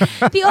fitness.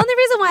 The only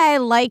reason why I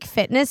like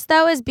fitness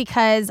though is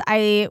because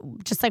I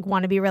just like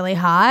want to be really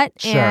hot.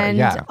 Sure,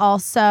 and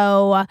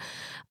also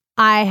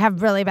I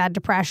have really bad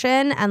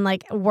depression, and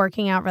like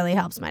working out really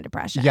helps my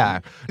depression. Yeah.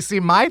 See,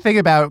 my thing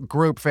about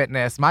group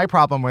fitness, my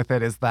problem with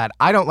it is that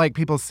I don't like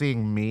people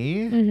seeing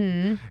me.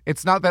 Mm-hmm.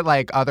 It's not that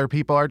like other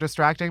people are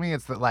distracting me.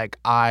 It's that like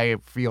I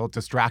feel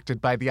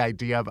distracted by the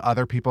idea of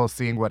other people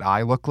seeing what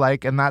I look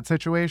like in that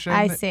situation.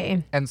 I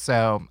see. And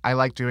so I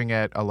like doing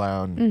it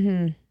alone.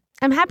 Mm-hmm.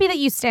 I'm happy that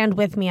you stand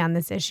with me on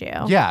this issue.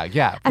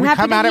 Yeah. I'm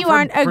happy that you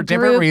aren't a for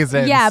different group,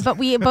 reasons. Yeah, but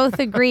we both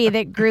agree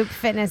that group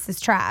fitness is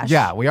trash.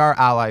 Yeah, we are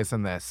allies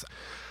in this.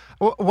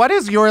 What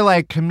is your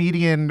like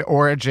comedian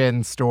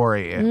origin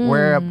story?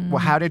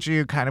 How did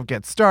you kind of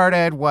get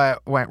started?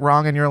 What went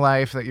wrong in your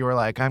life that you were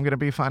like, I'm going to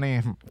be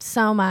funny?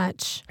 So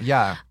much.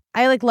 Yeah.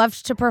 I like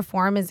loved to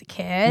perform as a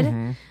kid.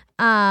 Mm-hmm.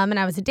 And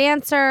I was a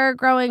dancer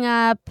growing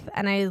up,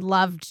 and I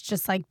loved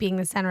just like being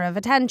the center of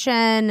attention,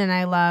 and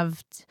I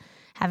loved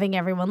having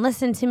everyone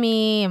listen to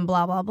me and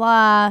blah, blah,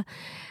 blah.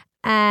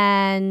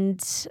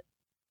 And,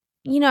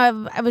 you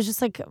know, I was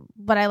just like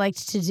what I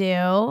liked to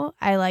do.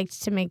 I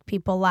liked to make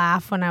people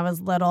laugh when I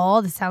was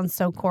little. This sounds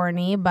so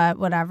corny, but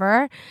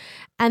whatever.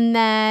 And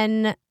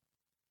then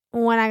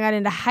when I got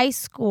into high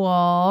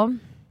school,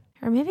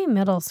 or maybe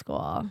middle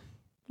school,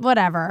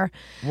 whatever.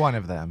 One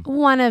of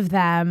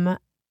them.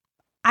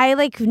 I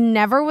like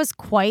never was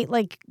quite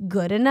like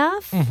good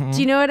enough. Mm-hmm.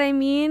 Do you know what I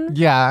mean?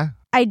 Yeah.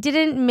 I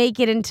didn't make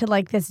it into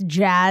like this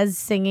jazz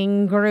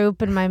singing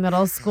group in my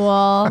middle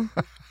school.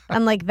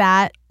 And like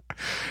that.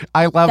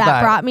 I love that.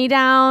 That brought me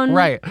down.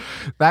 Right.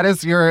 That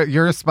is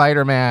your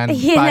Spider-Man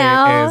You bite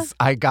know? is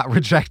I got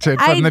rejected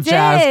from the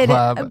jazz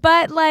club.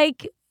 But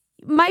like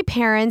my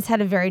parents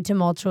had a very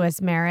tumultuous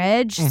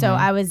marriage. Mm-hmm. So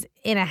I was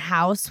in a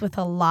house with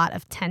a lot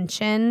of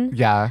tension.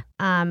 Yeah.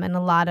 And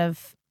a lot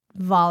of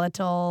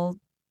volatile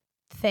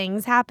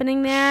things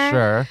happening there.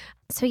 Sure.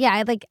 So yeah,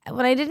 I like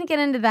when I didn't get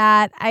into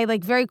that, I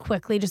like very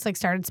quickly just like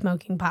started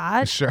smoking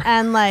pot. Sure.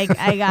 And like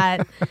I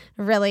got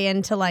really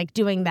into like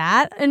doing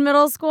that in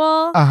middle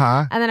school.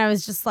 Uh-huh. And then I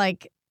was just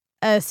like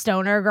a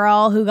stoner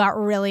girl who got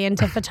really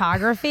into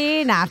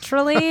photography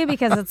naturally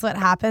because it's what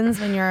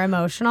happens when you're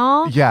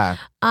emotional. Yeah.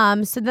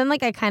 So then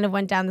like I kind of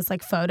went down this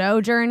like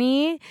photo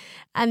journey.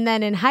 And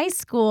then in high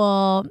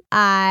school,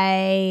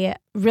 I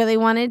really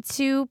wanted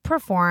to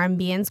perform,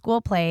 be in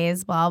school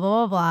plays, blah,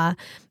 blah, blah, blah.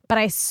 But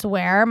I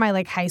swear my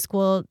like high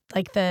school,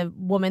 like the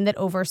woman that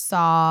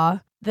oversaw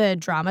the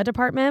drama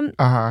department,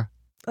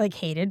 like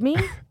hated me.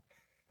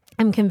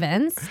 I'm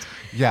convinced.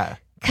 Yeah.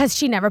 Because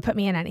she never put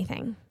me in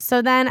anything.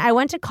 So then I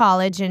went to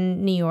college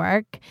in New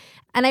York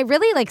and I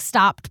really like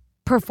stopped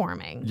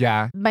performing.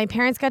 Yeah. My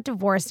parents got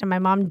divorced and my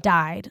mom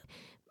died.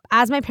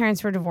 As my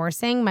parents were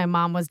divorcing, my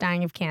mom was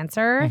dying of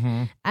cancer.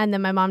 Mm-hmm. And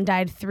then my mom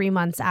died 3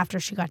 months after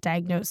she got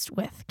diagnosed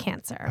with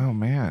cancer. Oh,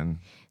 man.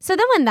 So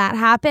then when that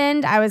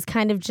happened, I was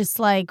kind of just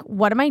like,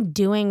 what am I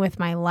doing with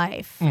my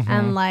life? Mm-hmm.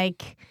 And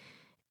like,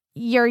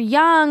 you're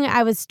young.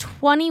 I was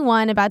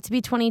 21, about to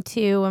be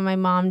 22 when my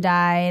mom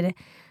died.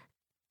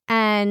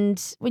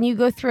 And when you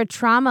go through a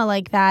trauma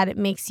like that, it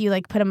makes you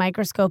like put a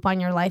microscope on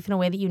your life in a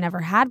way that you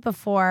never had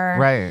before.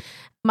 Right.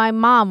 My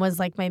mom was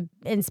like my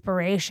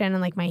inspiration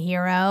and like my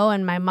hero.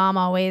 And my mom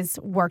always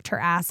worked her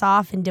ass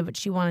off and did what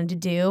she wanted to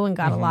do and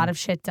got a lot of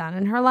shit done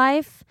in her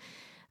life.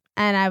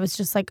 And I was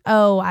just like,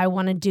 oh, I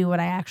want to do what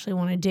I actually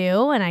want to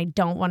do. And I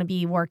don't want to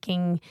be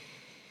working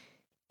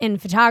in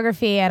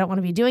photography. I don't want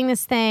to be doing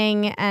this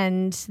thing.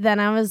 And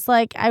then I was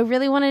like, I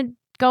really want to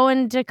go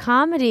into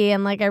comedy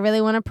and like I really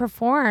want to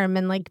perform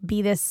and like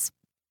be this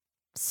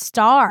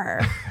star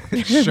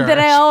Sure. that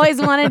I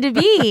always wanted to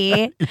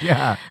be.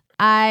 Yeah.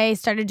 I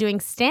started doing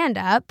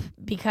stand-up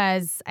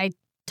because I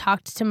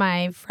talked to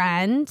my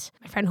friend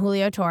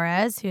Julio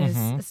Torres, who's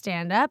a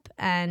stand-up,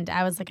 and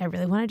I was like, I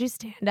really want to do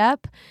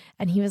stand-up.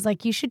 And he was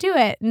like, you should do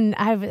it. And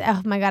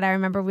oh my God, I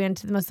remember we went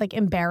to the most like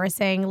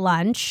embarrassing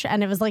lunch,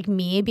 and it was like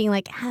me being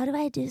like, how do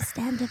I do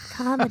stand-up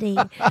comedy?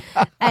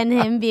 And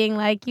him being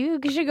like, you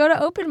should go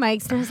to open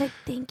mics. And I was like,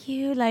 thank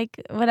you,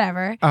 like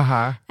whatever.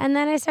 Uh-huh. And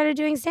then I started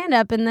doing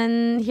stand-up, and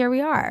then here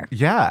we are.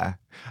 Yeah.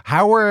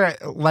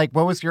 What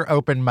was your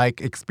open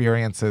mic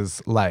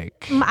experiences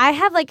like? I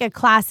have like a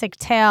classic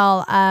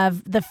tale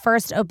of the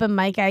first open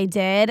mic I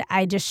did,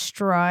 I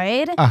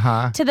destroyed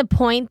to the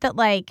point that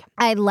like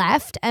I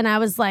left and I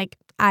was like,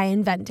 I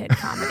invented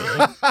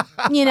comedy.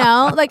 You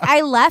know, like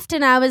I left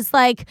and I was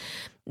like,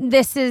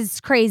 this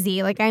is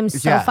crazy. Like, I'm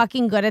so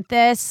fucking good at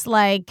this.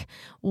 Like,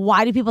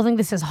 why do people think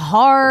this is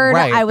hard?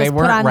 Right. I was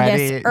put on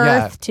ready. this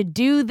earth to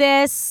do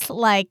this.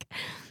 Like,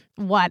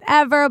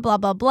 whatever, blah,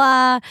 blah,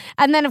 blah.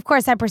 And then, of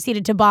course, I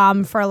proceeded to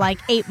bomb for like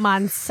 8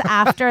 months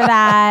after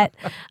that.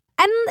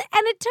 And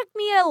it took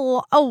me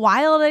a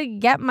while to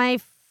get my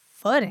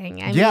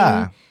footing. I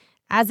mean,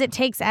 as it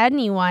takes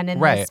anyone in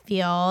Right. this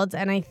field.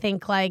 And I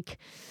think like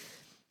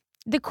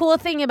the cool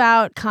thing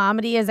about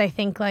comedy is I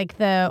think like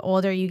the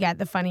older you get,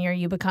 the funnier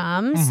you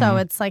become. So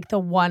it's like the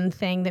one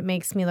thing that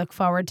makes me look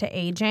forward to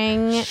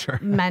aging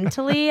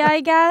mentally,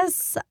 I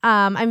guess.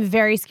 I'm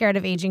very scared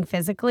of aging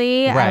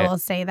physically. Right. I will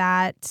say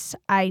that.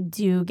 I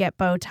do get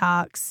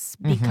Botox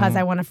because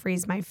I want to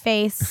freeze my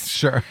face.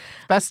 Sure.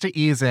 Best to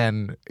ease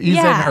in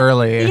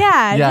early.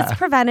 Yeah, just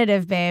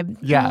preventative, babe.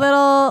 Yeah.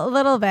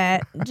 Little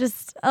bit.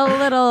 Just a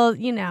little,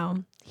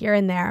 here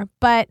and there.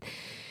 But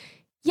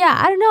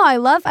yeah, I don't know.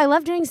 I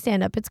love doing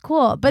stand-up. It's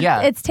cool. But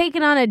it's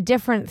taken on a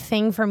different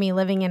thing for me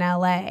living in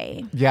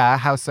LA. Yeah,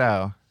 how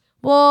so?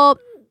 Well,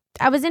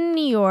 I was in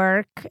New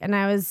York and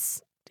I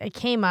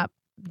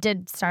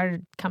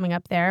started coming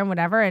up there and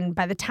whatever. And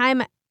by the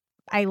time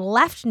I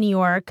left New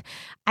York,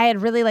 I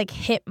had really like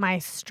hit my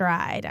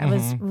stride. I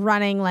was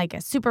running like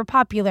a super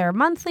popular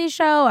monthly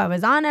show. I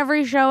was on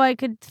every show I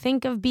could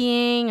think of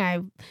being.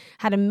 I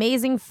had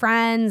amazing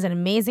friends, an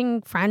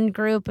amazing friend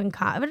group. And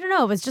I don't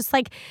know. It was just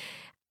like,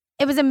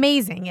 it was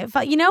amazing. It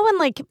felt,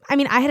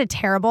 when I had a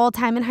terrible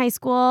time in high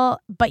school,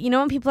 but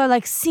when people are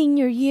like,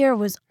 senior year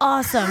was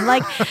awesome.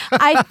 Like,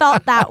 I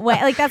felt that way.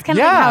 Like, that's kind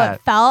of like how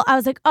it felt. I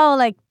was like, oh,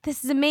 like,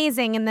 this is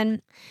amazing. And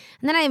then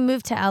I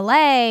moved to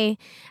LA,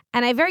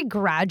 and I very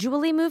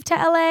gradually moved to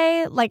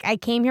LA. Like, I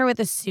came here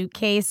with a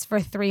suitcase for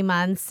 3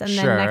 months. And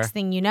then next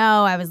thing you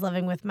know, I was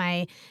living with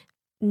my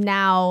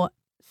now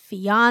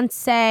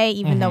fiance,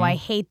 even though I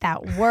hate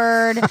that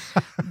word.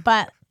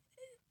 But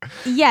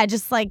yeah,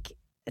 just like,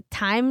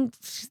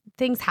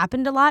 things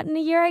happened a lot in a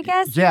year, I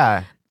guess.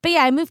 Yeah. But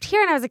yeah, I moved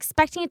here and I was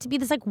expecting it to be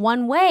this like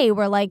one way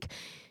where like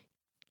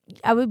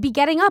I would be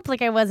getting up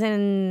like I was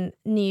in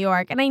New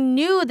York. And I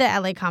knew the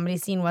LA comedy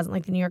scene wasn't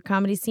like the New York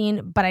comedy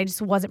scene, but I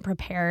just wasn't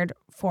prepared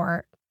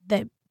for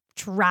the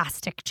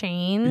drastic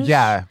change.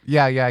 Yeah.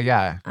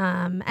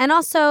 And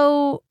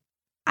also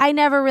I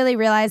never really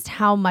realized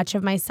how much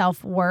of my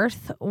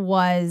self-worth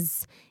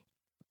was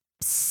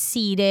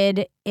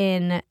seated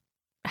in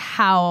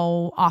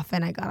how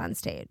often I got on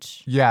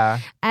stage. Yeah.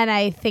 And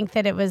I think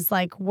that it was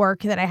like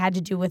work that I had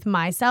to do with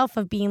myself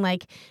of being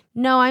like,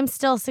 no, I'm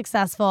still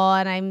successful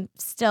and I'm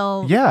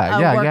still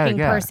a working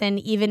person,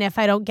 even if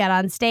I don't get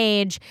on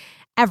stage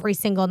every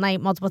single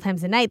night, multiple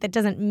times a night. That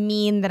doesn't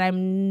mean that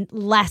I'm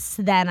less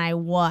than I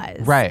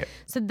was. Right.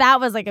 So that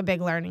was like a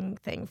big learning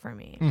thing for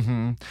me.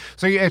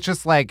 So it's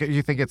just like,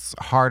 you think it's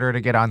harder to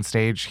get on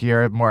stage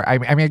here more?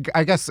 I mean,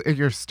 I guess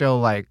you're still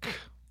like...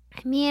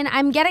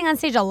 I'm getting on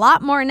stage a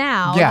lot more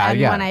now than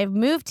when I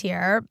moved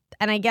here,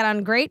 and I get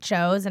on great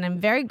shows, and I'm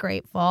very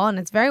grateful, and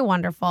it's very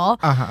wonderful.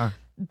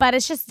 But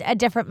it's just a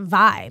different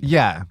vibe.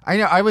 Yeah, I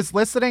know. I was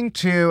listening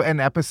to an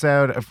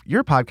episode of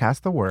your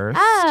podcast, The Worst,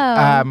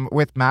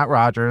 with Matt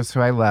Rogers, who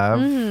I love,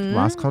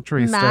 Las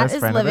Culturistas, Matt is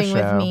friend living of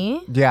the show. with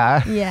me.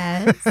 Yeah.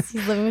 Yes,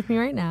 he's living with me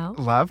right now.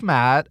 Love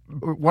Matt.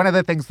 One of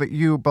the things that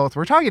you both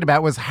were talking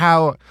about was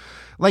how,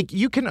 like,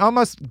 you can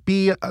almost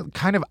be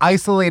kind of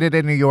isolated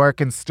in New York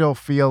and still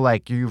feel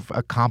like you've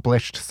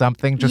accomplished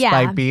something just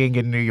by being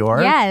in New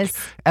York. Yes.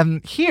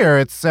 And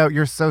here,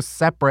 you're so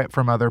separate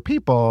from other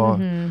people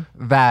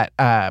that,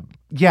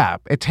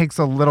 it takes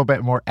a little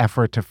bit more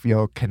effort to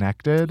feel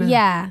connected.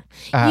 Yeah.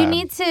 You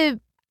need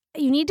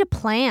to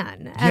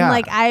plan.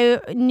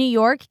 And New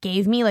York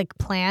gave me like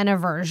plan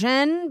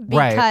aversion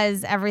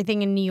because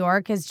everything in New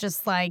York is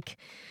just like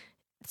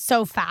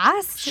so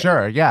fast.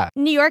 Sure, yeah.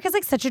 New York is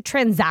like such a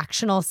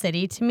transactional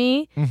city to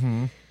me,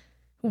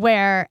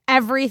 where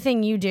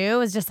everything you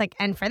do is just like,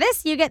 and for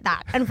this you get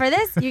that, and for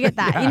this you get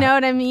that. You know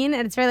what I mean?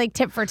 And it's very like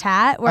tit for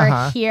tat.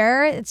 Where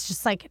here it's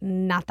just like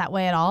not that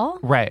way at all.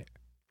 Right.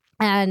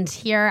 And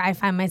here I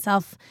find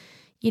myself,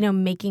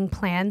 making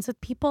plans with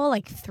people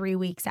like 3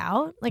 weeks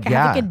out. Like I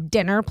have like a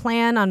dinner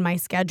plan on my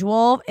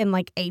schedule in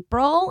like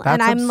April. That's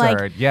and I'm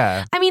absurd. like,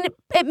 yeah. I mean,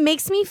 it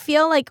makes me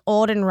feel like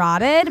old and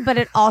rotted, but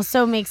it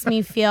also makes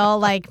me feel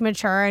like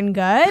mature and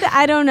good.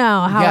 I don't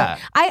know how. Yeah.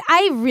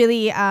 I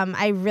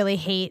really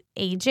hate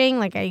aging.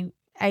 Like I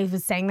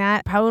was saying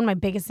that probably one of my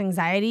biggest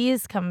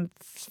anxieties come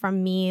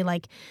from me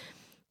like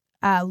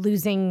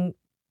losing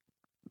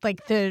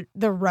like the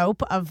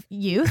rope of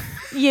youth,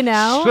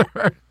 Sure.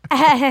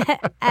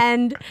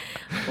 and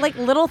like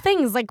little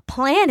things like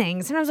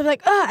planning. Sometimes I'm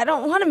like, oh, I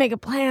don't want to make a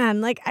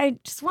plan. Like, I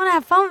just want to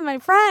have fun with my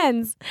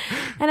friends.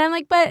 And I'm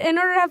like, but in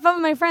order to have fun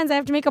with my friends, I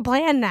have to make a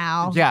plan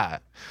now. Yeah.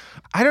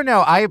 I don't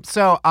know. I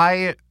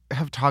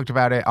have talked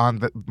about it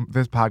on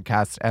this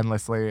podcast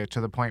endlessly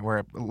to the point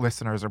where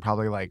listeners are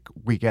probably like,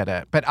 we get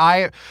it. But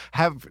I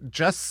have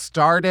just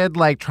started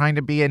like trying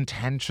to be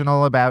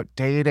intentional about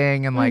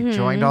dating and like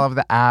joined all of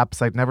the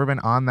apps. I've never been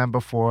on them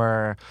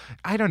before.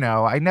 I don't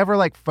know. I never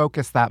like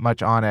focused that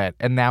much on it.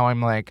 And now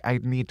I'm like, I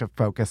need to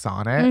focus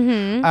on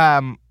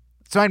it.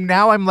 So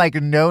I'm like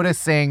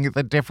noticing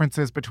the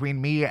differences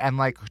between me and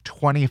like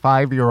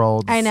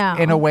 25-year-olds I know.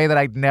 in a way that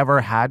I'd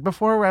never had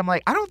before, where I'm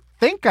like, I don't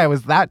think I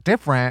was that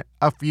different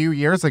a few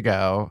years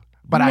ago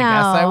But I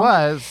guess I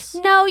was.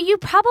 No, you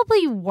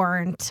probably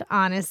weren't,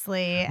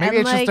 honestly. Maybe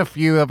it's just a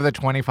few of the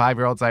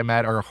 25-year-olds I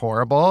met are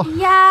horrible.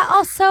 Yeah.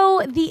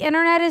 Also, the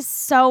internet is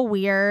so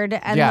weird.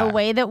 And the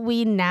way that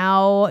we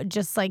now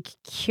just like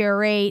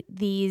curate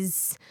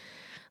these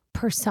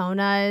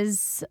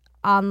personas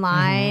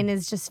online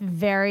is just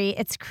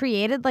it's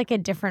created like a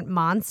different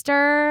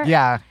monster.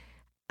 Yeah.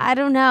 I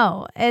don't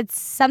know. It's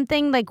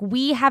something like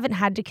we haven't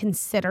had to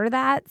consider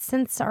that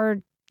since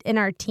in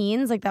our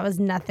teens. Like that was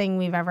nothing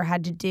we've ever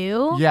had to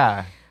do.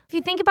 Yeah. If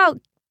you think about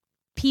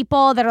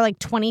people that are like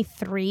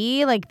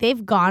 23, like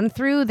they've gone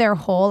through their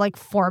whole like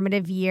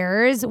formative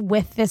years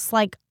with this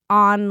like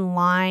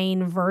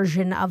online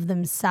version of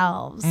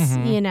themselves,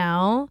 you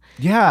know?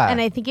 Yeah.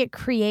 And I think it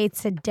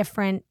creates a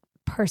different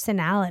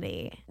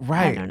personality.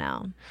 Right. I don't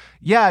know.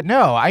 Yeah,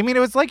 no. I mean, it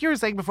was like you were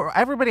saying before,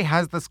 everybody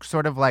has this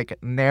sort of like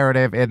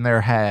narrative in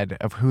their head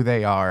of who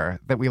they are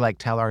that we like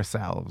tell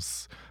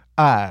ourselves.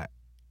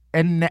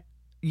 And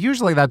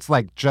usually that's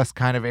like just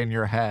kind of in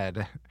your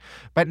head.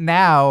 But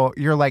now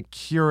you're like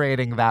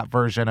curating that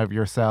version of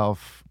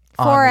yourself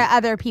for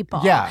other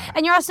people. Yeah.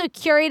 And you're also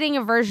curating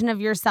a version of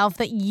yourself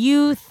that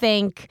you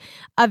think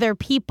other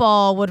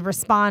people would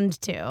respond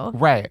to.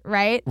 Right.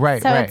 Right?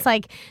 Right. So it's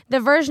like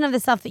the version of the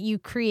self that you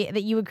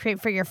would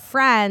create for your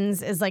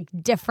friends is like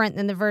different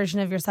than the version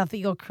of yourself that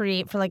you'll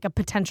create for like a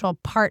potential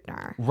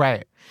partner.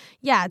 Right.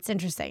 Yeah, it's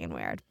interesting and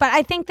weird. But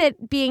I think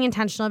that being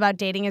intentional about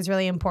dating is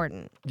really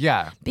important.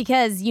 Yeah.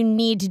 Because you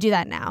need to do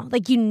that now.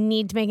 Like you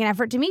need to make an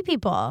effort to meet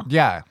people.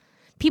 Yeah.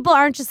 People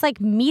aren't just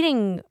like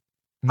meeting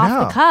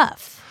off the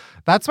cuff.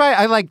 That's why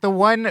I like the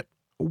one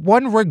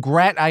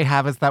regret I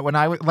have is that when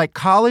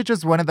college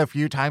is one of the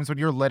few times when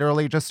you're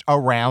literally just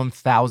around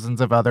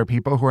thousands of other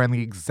people who are in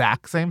the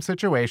exact same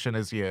situation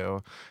as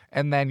you.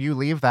 And then you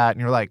leave that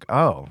and you're like,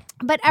 oh,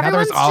 but now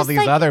there's all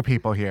these other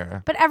people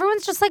here. But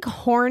everyone's just like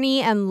horny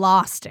and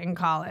lost in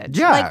college.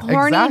 Yeah, like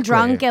horny, exactly.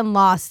 drunk, and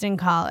lost in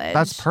college.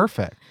 That's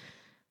perfect.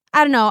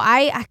 I don't know.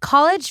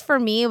 College for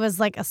me was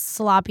like a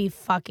sloppy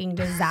fucking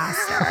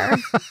disaster.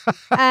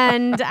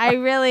 And I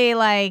really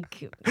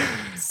like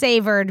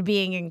savored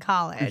being in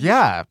college.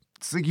 Yeah.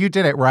 So you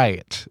did it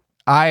right.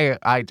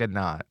 I did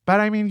not.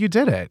 But I mean, you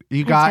did it.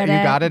 You got it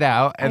out.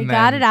 And I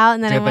got it out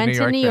and then I did went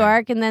to New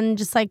York and then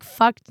just like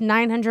fucked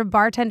 900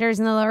 bartenders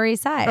in the Lower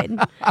East Side.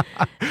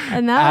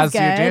 And that was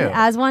good. As you do.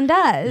 As one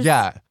does.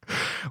 Yeah.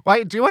 Well,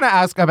 I do want to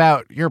ask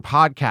about your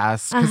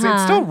podcast because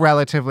it's still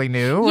relatively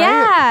new, right?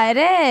 Yeah, it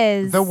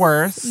is. The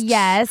Worst.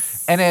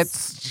 Yes. And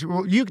it's,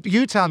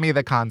 you tell me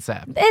the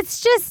concept. It's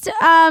just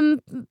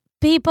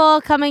people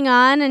coming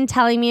on and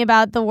telling me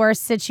about the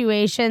worst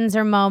situations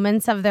or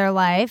moments of their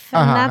life.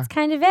 And that's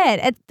kind of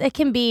it. It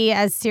can be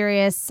as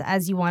serious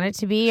as you want it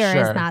to be or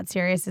as not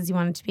serious as you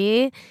want it to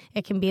be.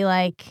 It can be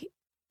like,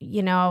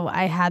 you know,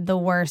 I had the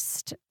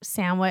worst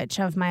sandwich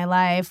of my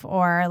life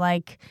or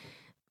like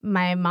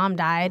my mom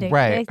died.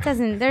 It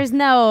doesn't, there's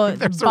no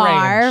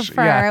bar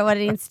for what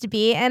it needs to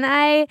be. And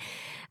I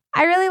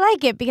really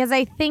like it because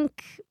I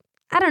think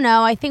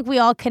we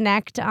all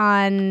connect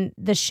on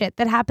the shit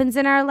that happens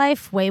in our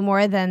life way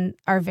more than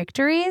our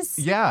victories.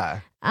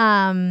 Yeah.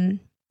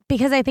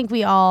 Because I think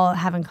we all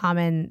have in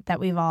common that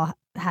we've all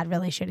had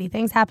really shitty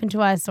things happen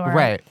to us or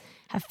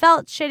have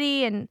felt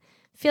shitty, and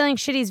feeling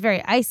shitty is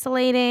very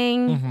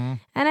isolating. Mm-hmm.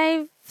 And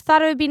I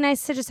thought it would be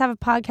nice to just have a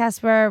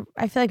podcast where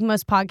I feel like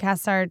most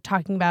podcasts are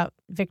talking about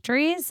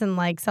victories and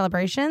like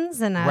celebrations.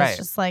 And I was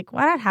just like,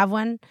 why not have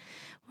one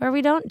where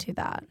we don't do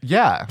that?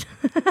 Yeah.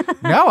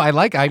 No,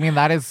 I mean,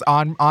 that is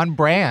on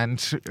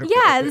brand.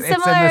 Yeah. It's in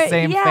the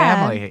same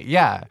family.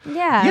 Yeah.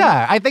 Yeah.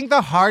 Yeah. I think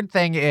the hard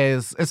thing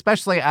is,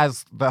 especially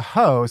as the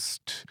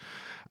host,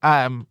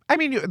 I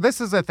mean,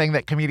 this is a thing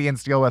that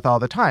comedians deal with all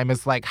the time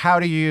is like, how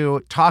do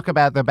you talk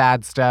about the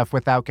bad stuff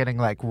without getting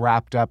like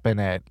wrapped up in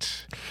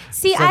it?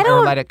 See,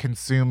 or let it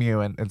consume you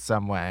in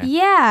some way.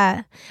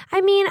 Yeah. I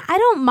mean, I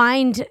don't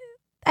mind.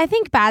 I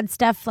think bad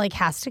stuff like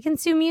has to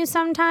consume you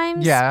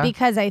sometimes. Yeah.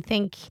 Because I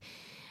think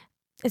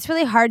it's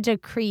really hard to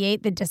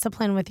create the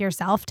discipline with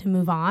yourself to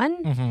move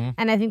on. Mm-hmm.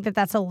 And I think that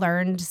that's a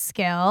learned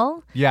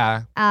skill.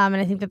 Yeah. And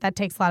I think that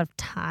takes a lot of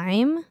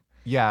time.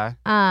 Yeah.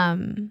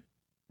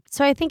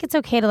 So I think it's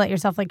okay to let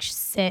yourself like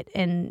sit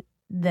in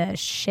the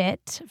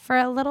shit for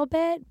a little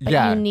bit,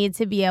 but you need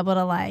to be able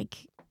to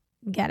like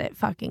get it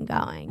fucking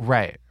going.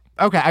 Right.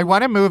 Okay, I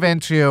want to move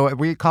into,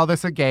 we call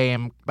this a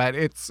game, but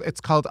it's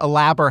called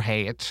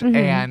Elaborate. Mm-hmm.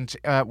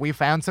 And we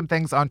found some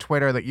things on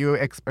Twitter that you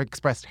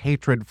expressed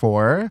hatred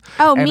for.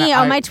 Oh, and me?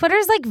 My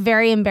Twitter's like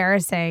very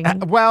embarrassing.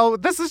 Well,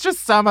 this is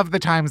just some of the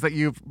times that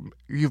you've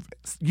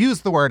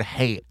used the word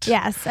hate.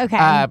 Yes, okay.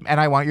 And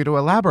I want you to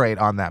elaborate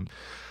on them.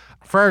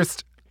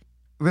 First,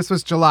 this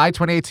was July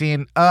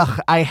 2018. Ugh,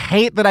 I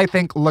hate that I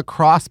think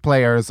lacrosse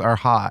players are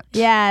hot.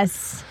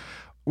 Yes.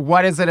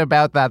 What is it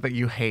about that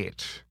you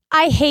hate?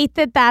 I hate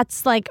that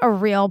that's like a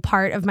real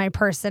part of my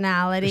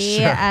personality.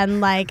 Sure. And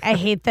like, I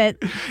hate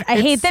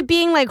that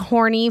being like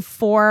horny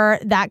for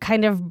that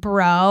kind of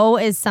bro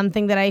is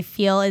something that I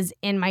feel is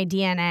in my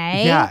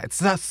DNA. Yeah,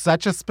 it's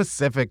such a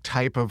specific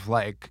type of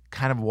like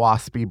kind of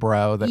waspy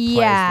bro that plays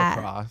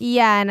lacrosse.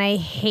 Yeah, and I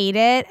hate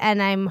it,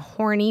 and I'm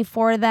horny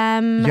for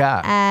them.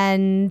 Yeah.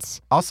 And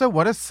also,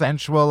 what a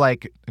sensual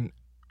like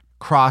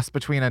cross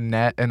between a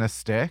net and a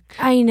stick.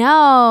 I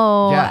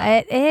know. Yeah.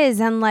 It is.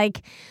 And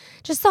like,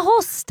 just the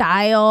whole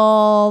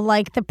style,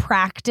 like the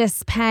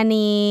practice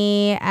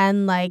penny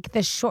and like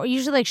the short,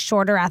 usually like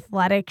shorter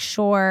athletic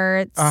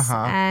shorts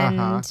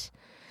and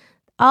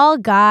all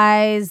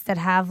guys that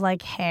have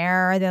like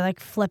hair, they're like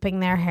flipping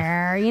their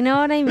hair. You know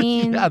what I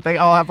mean? Yeah, they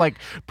all have like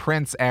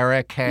Prince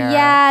Eric hair.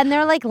 Yeah, and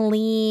they're like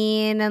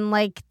lean and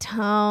like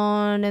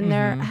toned and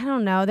they're, I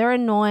don't know, they're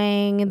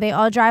annoying. They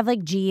all drive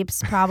like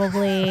Jeeps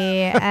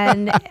probably.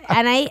 and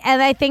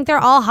I think they're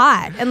all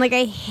hot. And like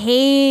I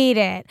hate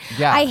it.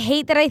 Yeah. I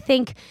hate that I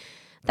think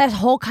that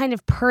whole kind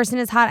of person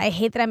is hot. I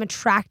hate that I'm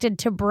attracted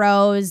to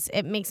bros.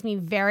 It makes me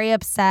very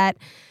upset.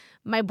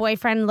 My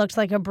boyfriend looked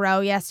like a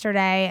bro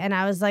yesterday, and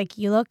I was like,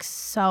 you look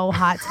so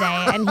hot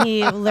today. And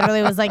he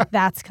literally was like,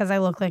 that's because I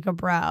look like a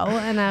bro.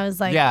 And I was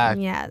like,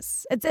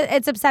 yes.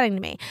 It's upsetting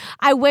to me.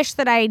 I wish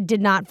that I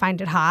did not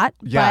find it hot,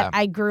 but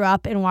I grew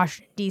up in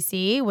Washington,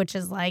 D.C., which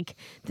is like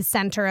the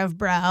center of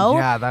bro.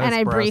 Yeah, that is and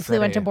I bro briefly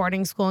went to city.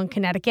 boarding school in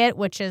Connecticut,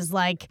 which is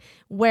like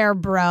where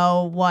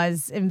bro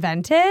was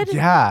invented.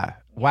 Yeah.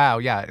 Wow,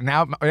 yeah.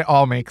 Now it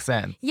all makes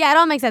sense. Yeah, it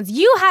all makes sense.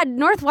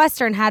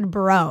 Northwestern had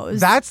bros.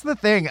 That's the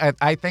thing.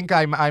 I think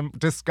I'm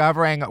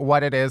discovering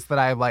what it is that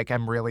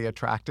I'm really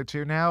attracted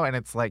to now, and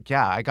it's like,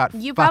 yeah, I got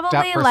You fucked up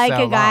probably for like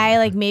so a guy long.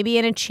 like maybe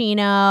in a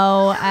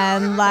chino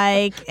and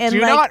like in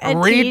Do like not a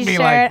read me t-shirt.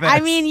 like this. I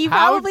mean, you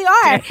How probably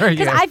are dare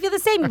because you. I feel the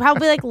same. You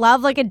probably like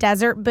love like a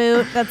desert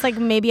boot. That's like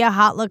maybe a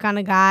hot look on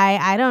a guy.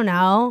 I don't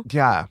know.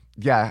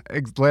 Yeah,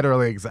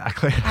 literally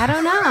exactly. I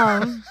don't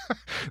know.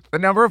 The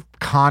number of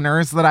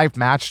Connors that I've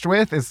matched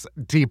with is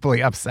deeply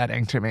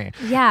upsetting to me.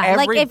 Yeah,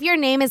 like if your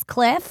name is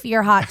Cliff,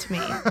 you're hot to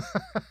me.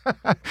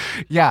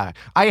 Yeah,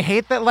 I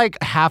hate that like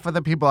half of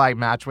the people I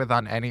match with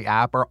on any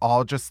app are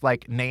all just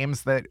like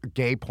names that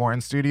gay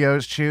porn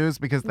studios choose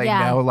because they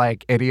know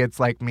like idiots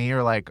like me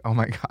are like, oh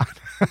my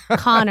God.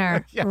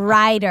 Connor,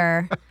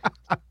 Ryder,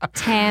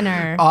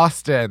 Tanner,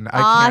 Austin.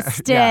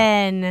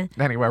 Austin.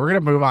 Anyway, we're going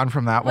to move on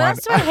from that What one.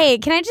 else do I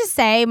hate? Can I just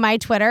say my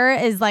Twitter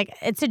is like,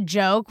 it's a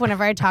joke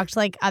whenever I talk to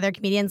like other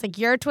comedians. Like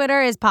your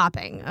Twitter is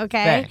popping,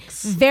 okay?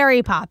 Thanks.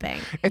 Very popping.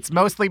 It's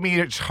mostly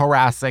me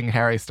harassing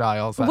Harry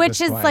Styles at Which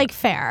this is point. like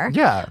fair.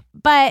 Yeah.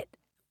 But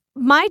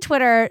my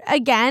Twitter,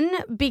 again,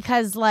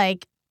 because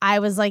like I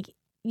was like,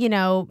 you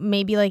know,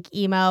 maybe like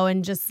emo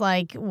and just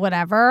like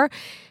whatever.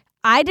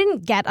 I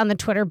didn't get on the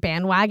Twitter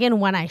bandwagon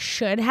when I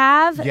should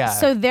have. Yeah.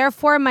 So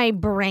therefore my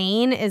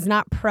brain is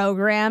not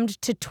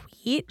programmed to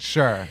tweet.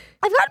 Sure.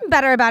 I've gotten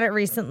better about it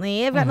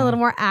recently. I've gotten a little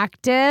more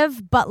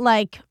active, but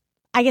like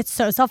I get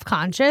so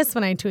self-conscious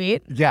when I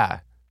tweet. Yeah.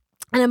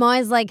 And I'm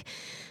always like,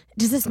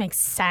 does this make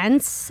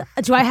sense?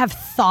 Do I have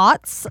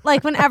thoughts?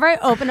 Like whenever I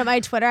open up my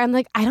Twitter, I'm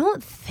like, I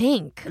don't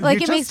think.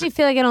 Like it makes me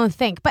feel like I don't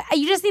think. But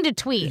you just need to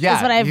tweet. Yeah,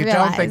 is what I've you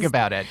realized. don't think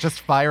about it. Just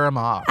fire them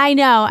off. I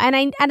know, and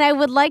I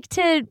would like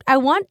to. I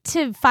want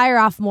to fire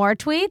off more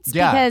tweets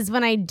Yeah. because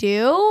when I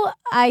do,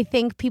 I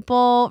think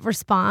people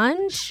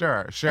respond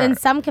Sure. in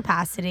some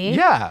capacity.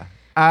 Yeah.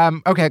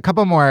 Okay, a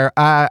couple more.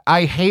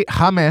 I hate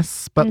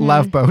hummus, but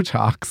love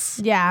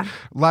Botox. Yeah.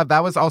 Love.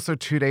 That was also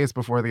 2 days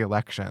before the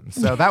election.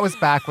 So that was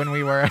back when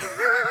we were...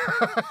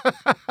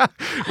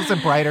 It was a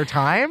brighter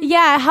time.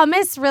 Yeah,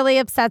 hummus really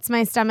upsets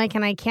my stomach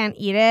and I can't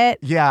eat it.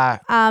 Yeah.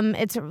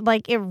 It's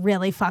like it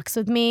really fucks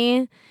with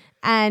me.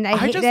 And I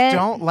hate just it.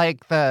 don't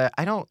like the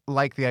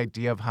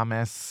idea of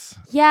hummus.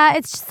 Yeah,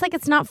 it's just like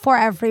it's not for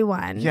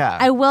everyone. Yeah.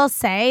 I will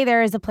say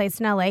there is a place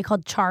in LA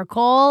called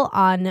Charcoal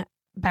on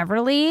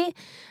Beverly.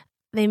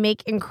 They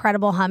make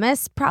incredible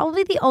hummus.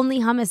 Probably the only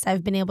hummus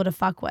I've been able to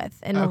fuck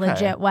with in a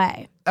legit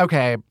way.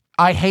 Okay.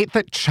 I hate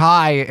that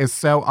chai is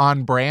so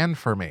on brand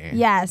for me.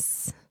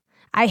 Yes.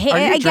 I hate Are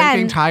it you again.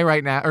 drinking Thai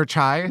right now or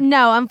chai?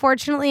 No,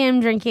 unfortunately,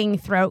 I'm drinking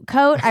throat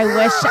coat. I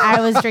wish I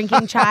was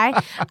drinking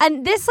chai.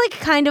 And this like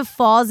kind of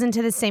falls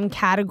into the same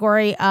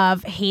category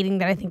of hating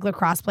that I think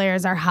lacrosse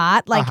players are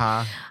hot. Like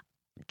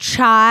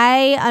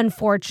chai,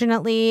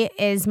 unfortunately,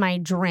 is my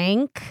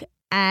drink.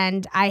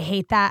 And I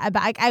hate that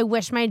about. Like, I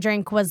wish my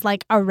drink was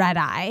like a red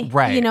eye.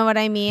 Right. You know what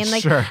I mean?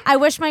 Like, Sure. I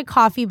wish my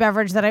coffee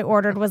beverage that I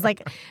ordered was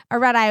like a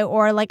red eye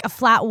or like a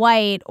flat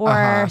white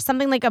or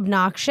something like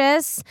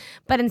obnoxious.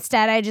 But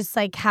instead, I just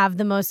like have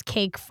the most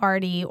cake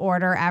farty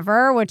order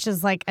ever, which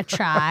is like a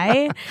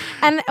chai.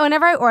 And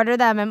whenever I order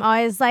them, I'm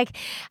always like,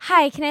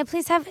 "Hi, can I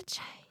please have a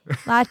chai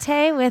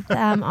latte with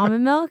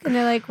almond milk?" And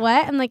they're like,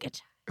 "What?" I'm like, "A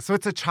chai." So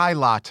it's a chai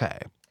latte.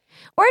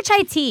 Or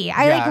chai tea.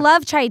 I Yeah. like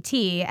love chai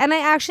tea. And I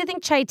actually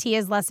think chai tea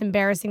is less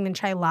embarrassing than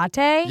chai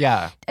latte.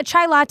 Yeah. A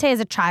chai latte is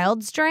a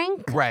child's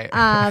drink. Right.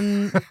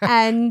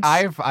 And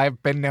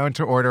I've been known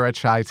to order a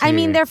chai tea. I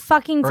mean, they're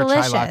fucking or a chai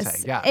delicious. latte,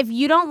 yeah. If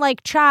you don't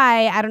like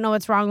chai, I don't know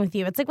what's wrong with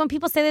you. It's like when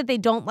people say that they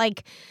don't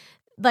like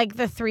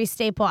the 3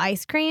 staple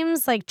ice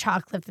creams, like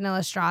chocolate,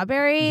 vanilla,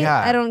 strawberry.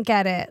 Yeah. I don't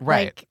get it.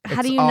 Right. Like, how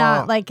It's do you all-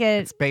 not like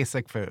it? It's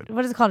basic food.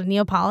 What is it called? A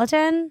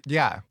Neapolitan?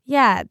 Yeah.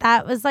 Yeah,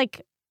 that was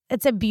like,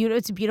 it's a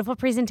beautiful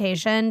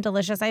presentation,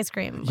 delicious ice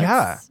cream.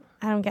 Yeah.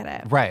 I don't get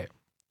it. Right.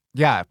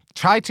 Yeah.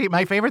 Chai tea.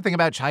 My favorite thing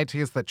about chai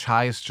tea is that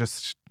chai is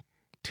just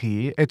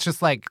tea. It's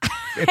just like,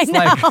 it's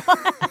like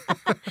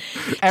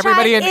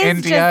everybody in Chai is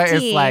India just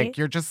is tea. like,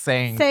 you're just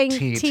saying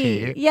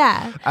tea.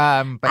 Yeah.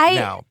 But I-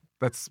 no,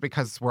 that's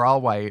because we're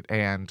all white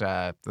and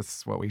this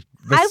is what we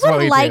I is what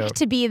would we like do.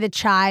 to be the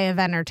chai of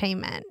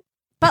entertainment.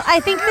 But I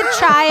think the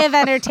chai of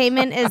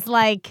entertainment is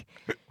like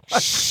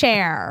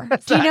Cher.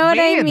 Do you know what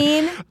I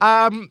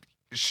mean?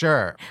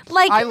 Sure.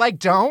 Like, I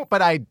don't,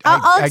 but I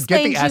I'll get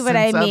explain the to you what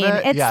I essence of mean.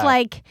 it. It's Yeah.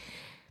 like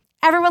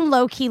everyone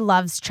low-key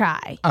loves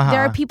chai. Uh-huh.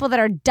 There are people that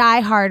are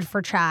diehard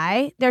for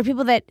chai. There are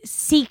people that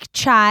seek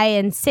chai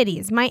in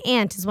cities. My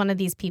aunt is one of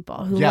these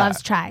people who Yeah.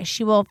 loves chai.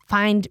 She will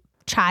find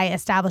chai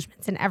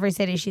establishments in every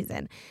city she's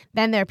in.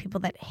 Then there are people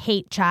that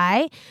hate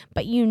chai,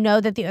 but you know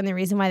that the only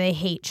reason why they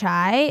hate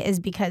chai is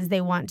because they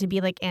want to be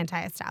like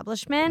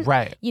anti-establishment.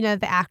 Right. You know,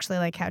 they actually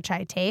like how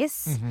chai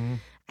tastes. Mhm.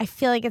 I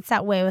feel like it's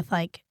that way with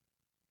like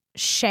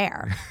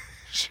Cher.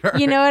 Sure.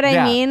 You know what I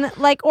Yeah. mean?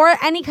 Like, or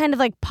any kind of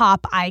like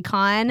pop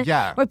icon.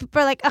 Yeah. Where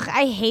people are like, ugh,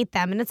 I hate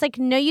them. And it's like,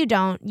 no, you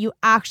don't. You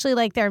actually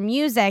like their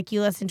music.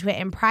 You listen to it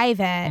in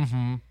private,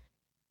 Mhm.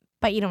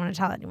 but you don't want to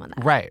tell anyone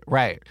that.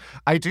 Right.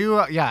 I do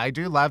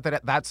love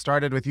that that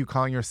started with you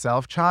calling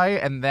yourself chai,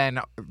 and then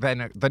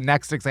the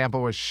next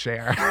example was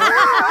Cher.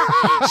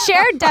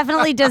 Cher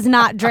definitely does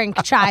not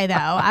drink chai, though.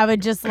 I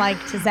would just like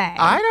to say.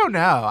 I don't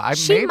know.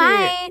 She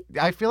might.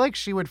 I feel like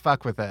she would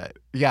fuck with it.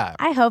 Yeah.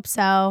 I hope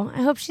so.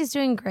 I hope she's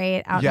doing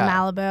great out Yeah. in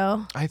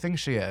Malibu. I think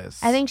she is.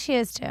 I think she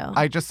is too.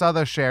 I just saw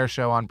the Cher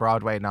show on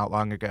Broadway not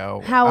long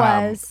ago. How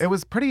was? It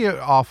was pretty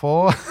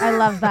awful. I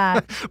love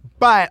that.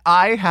 But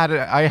I had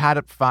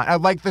it fun.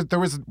 There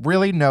was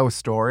really no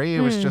story.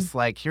 It was just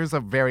like, here's a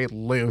very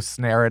loose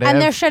narrative.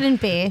 And there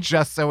shouldn't be.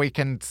 just so we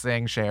can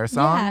sing Cher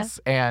songs.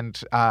 And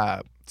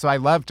so I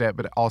loved it,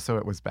 but also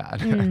it was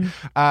bad.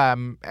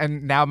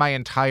 And now my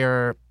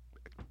entire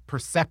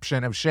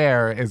perception of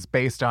Cher is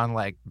based on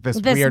like this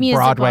weird musical.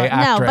 Broadway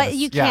actress. No, but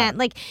you Yeah. can't.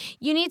 Like,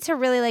 you need to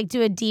really like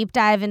do a deep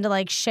dive into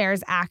like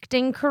Cher's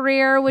acting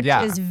career, which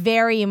Yeah. is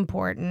very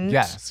important.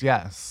 Yes.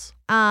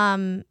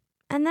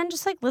 And then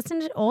just like listen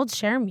to old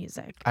Cher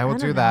music. I will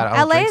don't do know. that.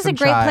 I'll LA drink is a some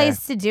great chai.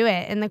 place to do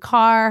it in the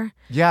car.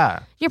 Yeah,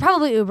 You're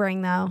probably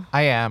Ubering though.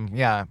 I am.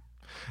 Yeah.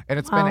 And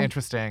it's Wow. been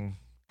interesting.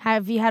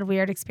 Have you had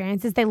weird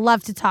experiences? They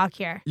love to talk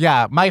here.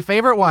 Yeah, my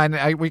favorite one.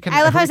 I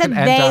love how I said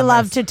they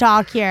love to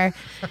talk here.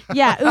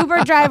 Yeah,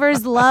 Uber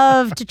drivers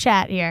love to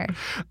chat here.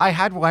 I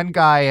had one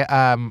guy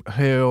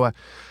who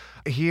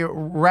he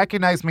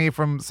recognized me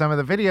from some of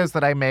the videos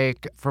that I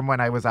make from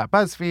when I was at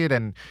BuzzFeed,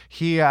 and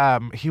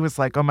he was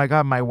like, "Oh my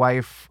God, my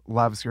wife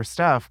loves your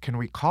stuff. Can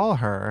we call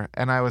her?"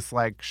 And I was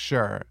like,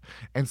 "Sure."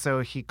 And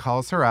so he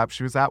calls her up.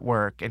 She was at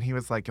work, and he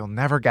was like, "You'll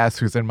never guess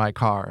who's in my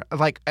car.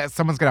 Like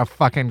someone's gonna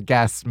fucking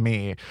guess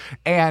me."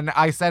 And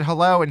I said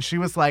hello, and she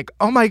was like,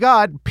 "Oh my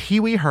God, Pee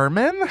Wee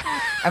Herman?"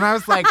 And I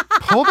was like,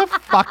 "Pull the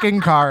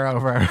fucking car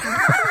over."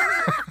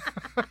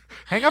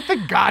 Hang up the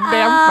goddamn phone.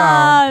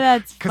 Oh,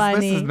 that's Because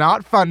funny. this is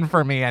not fun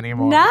for me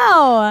anymore.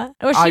 No.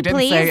 Was I she didn't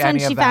say pleased when any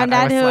she of that. found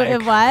I out who was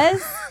it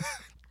was?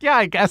 Yeah,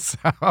 I guess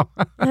so.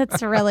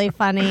 That's really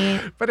funny.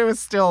 But it was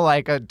still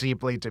like a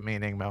deeply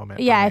demeaning moment.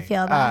 for Yeah, I me.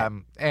 feel that.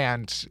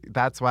 And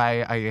that's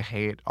why I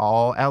hate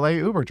all LA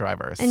Uber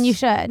drivers. And you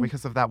should.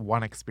 Because of that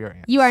one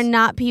experience. You are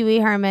not Pee Wee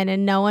Herman,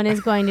 and no one is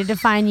going to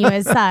define you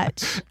as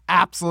such.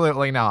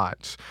 Absolutely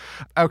not.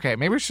 Okay,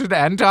 maybe we should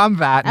end on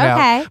that note.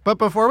 Okay. But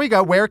before we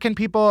go, where can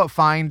people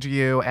find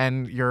you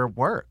and your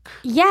work?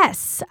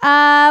 Yes.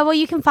 Well,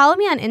 you can follow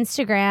me on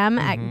Instagram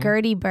at Mm-hmm.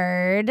 Gertie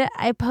Bird.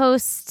 I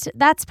post,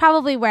 that's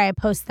probably where I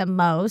post the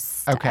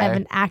most. Okay. I have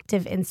an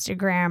active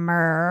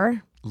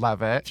Instagrammer.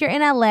 Love it. If you're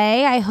in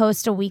LA, I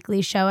host a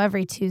weekly show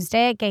every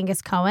Tuesday at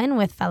Genghis Cohen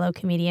with fellow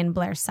comedian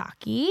Blair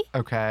Saki.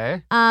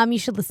 Okay. You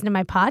should listen to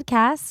my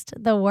podcast,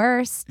 The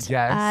Worst.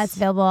 Yes. It's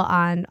available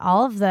on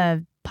all of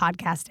the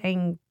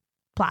podcasting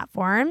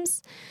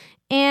platforms.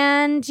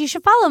 And you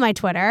should follow my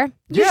Twitter.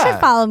 You Yeah. should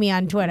follow me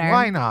on Twitter.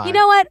 Why not? You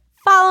know what?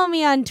 Follow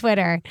me on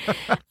Twitter.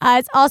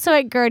 It's also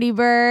at Gertie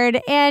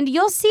Bird. And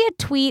you'll see a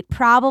tweet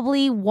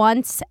probably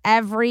once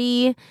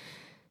every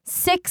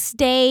 6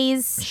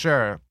 days.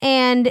 Sure.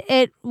 And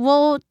it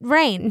will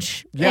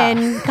range Yeah.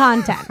 in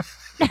content.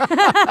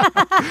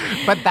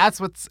 But that's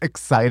what's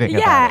exciting about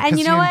Yeah, it. and 'cause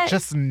you know what?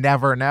 just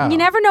never know. You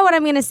never know what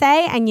I'm going to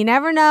say, and you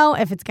never know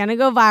if it's going to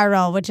go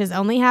viral, which has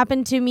only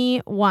happened to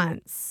me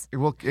once. It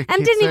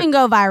And didn't even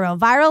go viral.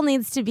 Viral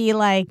needs to be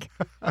like,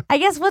 I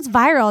guess what's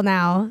viral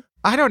now?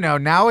 I don't know.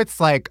 Now it's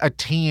like a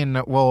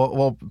teen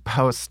will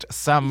post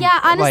some,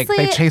 honestly, like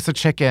they chase a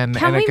chicken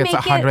and it gets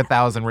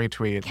 100,000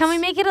 retweets. Can we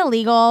make it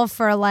illegal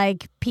for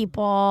like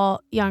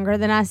people younger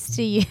than us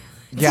to use?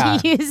 Yeah.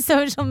 To use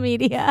social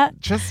media.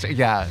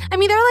 I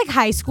mean, there are like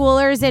high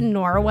schoolers in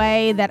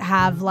Norway that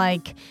have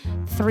like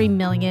 3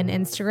 million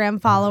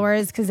Instagram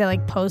followers because they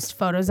like post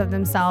photos of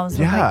themselves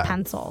with like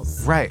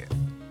pencils. Right.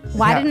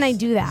 Why didn't I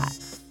do that?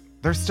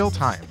 There's still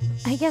time.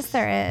 I guess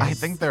there is. I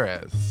think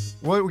there is.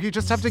 Well, you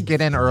just have to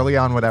get in early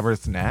on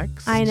whatever's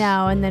next. I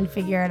know, and then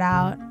figure it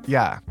out.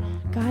 Yeah.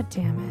 God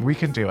damn it. We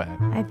can do it.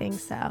 I think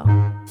so.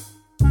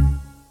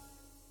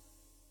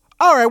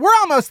 All right, we're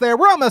almost there.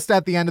 We're almost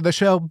at the end of the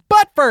show.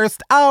 But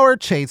first, our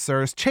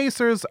chasers.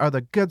 Chasers are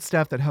the good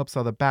stuff that helps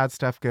all the bad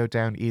stuff go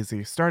down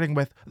easy. Starting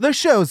with the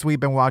shows we've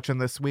been watching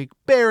this week.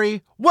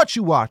 Barry, what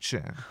you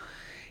watching?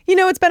 You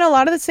know, it's been a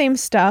lot of the same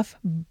stuff,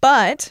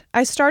 but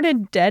I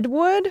started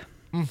Deadwood.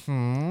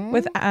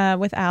 With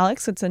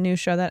Alex. It's a new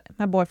show that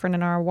my boyfriend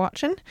and I are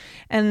watching.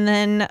 And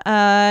then,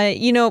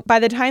 by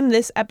the time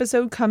this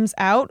episode comes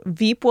out,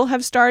 Veep will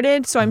have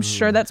started. So I'm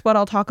sure that's what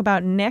I'll talk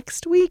about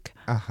next week.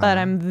 But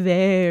I'm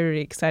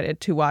very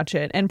excited to watch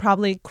it and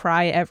probably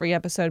cry every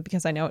episode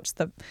because I know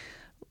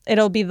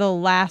it'll be the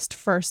last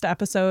first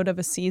episode of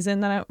a season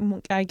that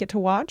I get to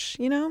watch,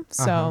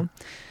 So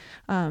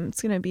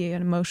it's going to be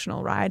an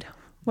emotional ride.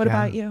 What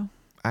about you?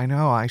 I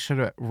know. I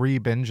should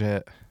re-binge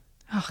it.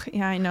 Oh,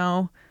 yeah, I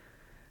know.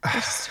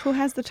 Who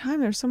has the time?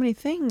 There's so many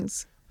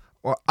things.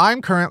 Well,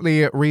 I'm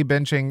currently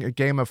re-binging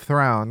Game of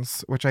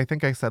Thrones, which I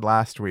think I said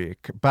last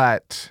week,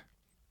 but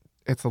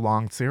it's a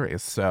long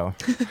series, so.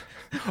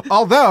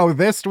 Although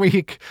this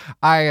week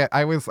I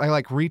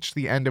reached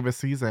the end of a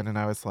season and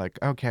I was like,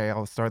 okay,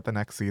 I'll start the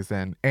next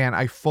season. And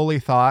I fully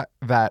thought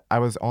that I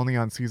was only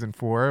on season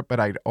 4, but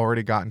I'd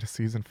already gotten to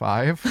season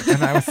 5.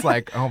 And I was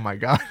like, oh my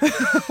God,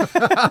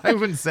 I've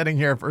been sitting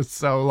here for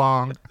so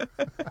long.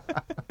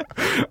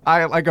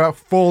 Like a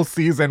full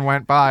season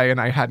went by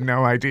and I had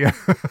no idea.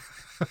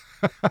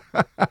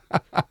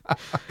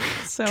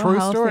 So True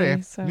healthy,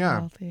 story. So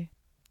healthy.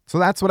 So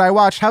that's what I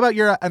watched. How about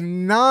a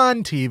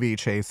non-TV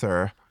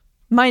chaser?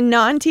 My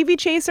non-TV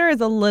chaser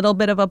is a little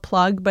bit of a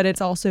plug, but it's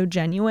also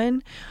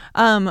genuine,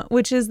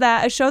 which is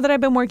that a show that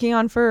I've been working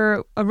on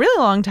for a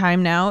really long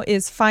time now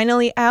is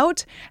finally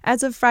out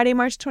as of Friday,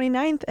 March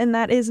 29th, and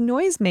that is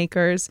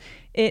Noisemakers.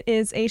 It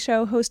is a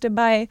show hosted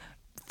by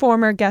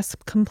former guest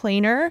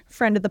complainer,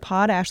 friend of the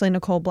pod, Ashley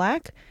Nicole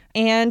Black,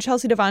 and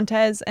Chelsea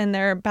Devantez, and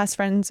they're best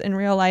friends in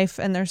real life,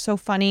 and they're so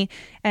funny.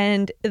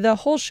 And the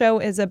whole show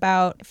is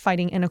about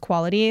fighting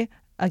inequality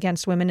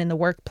against women in the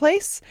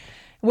workplace,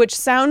 which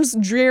sounds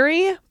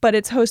dreary, but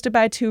it's hosted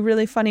by 2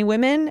 really funny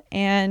women,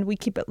 and we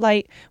keep it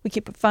light, we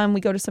keep it fun,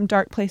 we go to some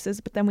dark places,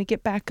 but then we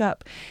get back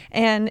up.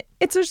 And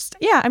it's just,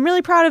 I'm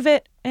really proud of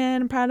it,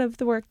 and I'm proud of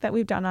the work that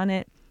we've done on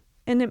it,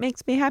 and it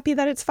makes me happy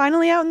that it's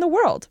finally out in the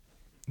world.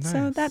 Nice.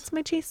 So that's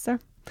my chaser.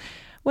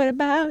 What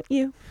about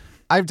you?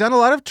 I've done a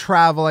lot of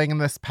traveling in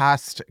this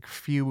past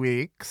few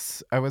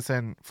weeks. I was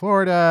in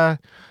Florida.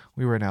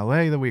 We were in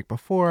LA the week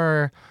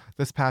before.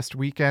 This past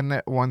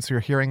weekend, once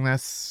you're hearing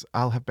this,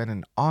 I'll have been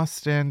in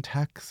Austin,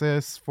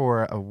 Texas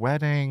for a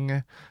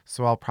wedding.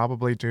 So I'll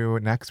probably do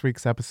next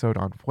week's episode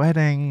on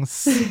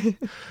weddings.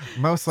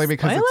 Mostly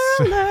because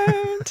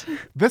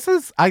this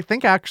is, I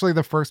think, actually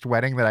the first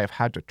wedding that I've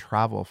had to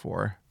travel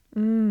for.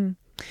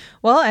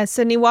 Well, as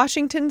Sydney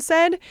Washington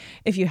said,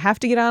 if you have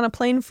to get on a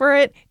plane for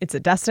it, it's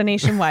a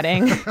destination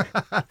wedding.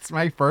 That's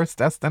my first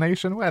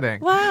destination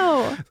wedding.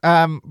 Wow.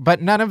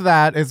 But none of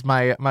that is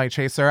my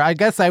chaser. I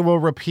guess I will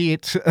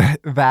repeat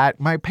that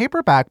my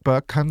paperback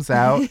book comes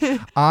out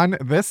on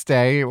this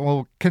day.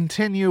 We'll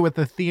continue with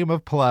the theme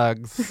of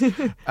plugs.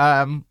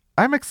 I'm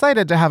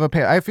excited to have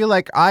I feel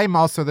like I'm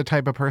also the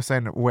type of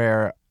person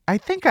where I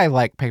think I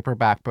like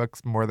paperback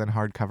books more than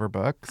hardcover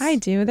books. I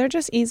do. They're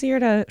just easier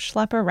to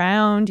schlep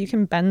around. You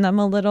can bend them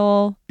a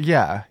little.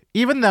 Yeah.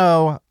 Even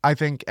though I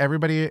think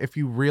everybody, if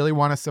you really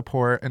want to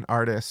support an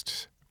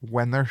artist,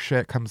 when their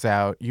shit comes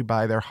out, you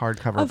buy their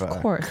hardcover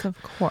book.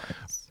 Of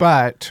course.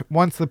 But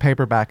once the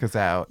paperback is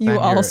out, you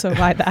also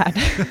buy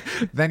that.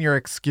 Then you're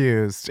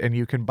excused and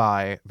you can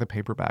buy the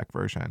paperback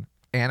version.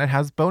 And it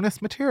has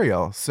bonus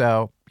material.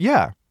 So,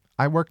 yeah.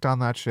 I worked on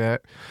that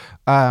shit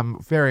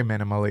very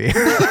minimally.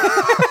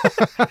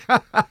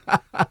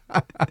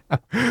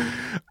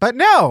 But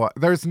no,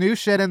 there's new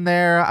shit in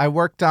there. I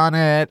worked on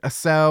it.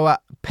 So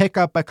pick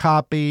up a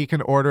copy. You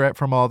can order it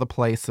from all the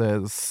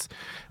places.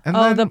 And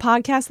the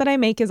podcast that I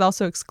make is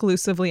also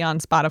exclusively on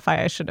Spotify.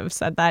 I should have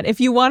said that. If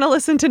you want to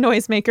listen to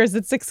Noisemakers,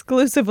 it's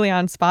exclusively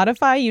on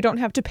Spotify. You don't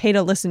have to pay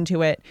to listen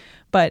to it,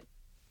 but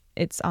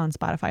it's on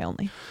Spotify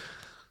only.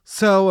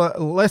 So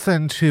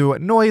listen to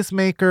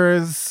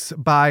Noisemakers,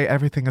 buy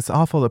Everything Is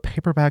Awful, the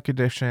paperback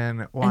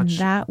edition, watch and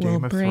that Game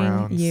will of bring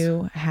Thrones.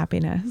 You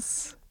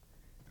happiness.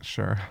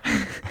 Sure.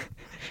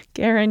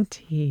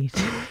 Guaranteed.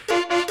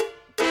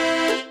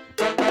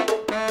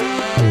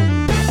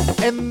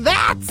 And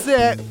that that's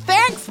it.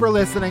 Thanks for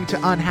listening to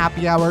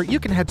Unhappy Hour. You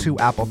can head to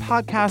Apple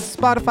Podcasts,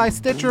 Spotify,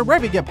 Stitcher,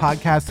 wherever you get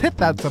podcasts. Hit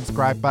that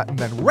subscribe button,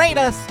 then rate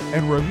us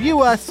and review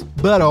us,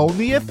 but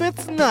only if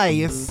it's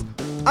nice.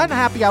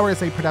 Unhappy Hour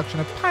is a production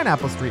of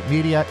Pineapple Street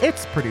Media.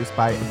 It's produced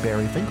by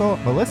Barry Finkel,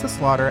 Melissa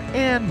Slaughter,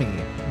 and me,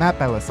 Matt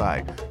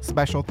Belisai.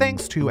 Special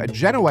thanks to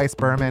Jenna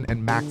Weiss-Berman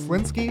and Max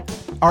Linsky.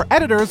 Our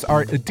editors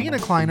are Adina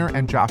Kleiner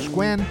and Josh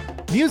Gwynn.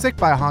 Music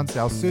by Hans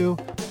Del-Su.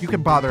 You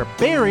can bother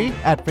Barry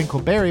at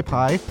Finkelberry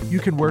Pie. You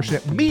can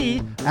worship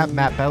me at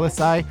Matt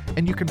Belisai.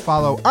 And you can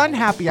follow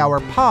Unhappy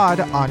Hour Pod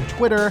on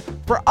Twitter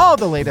for all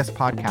the latest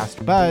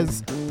podcast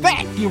buzz.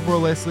 Thank you for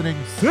listening.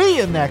 See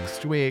you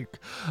next week.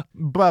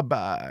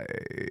 Bye-bye.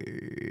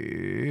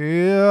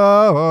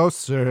 Oh,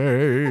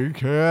 say,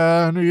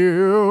 can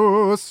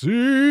you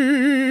see?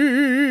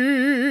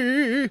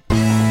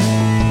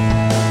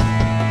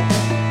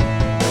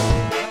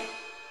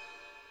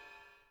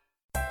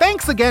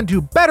 Thanks again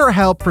to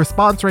BetterHelp for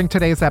sponsoring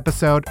today's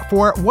episode.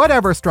 For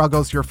whatever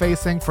struggles you're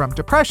facing, from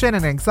depression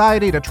and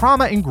anxiety to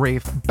trauma and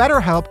grief,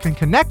 BetterHelp can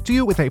connect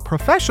you with a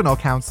professional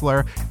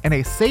counselor in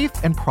a safe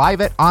and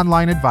private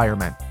online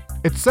environment.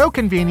 It's so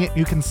convenient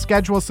you can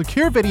schedule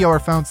secure video or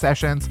phone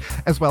sessions,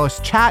 as well as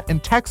chat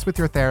and text with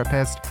your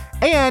therapist,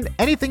 and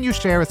anything you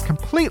share is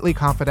completely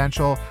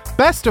confidential.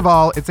 Best of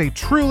all, it's a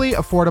truly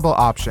affordable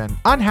option.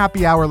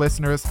 Unhappy Hour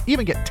listeners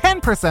even get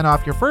 10%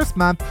 off your first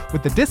month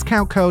with the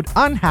discount code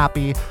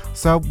UNHAPPY,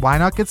 so why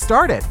not get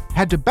started?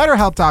 Head to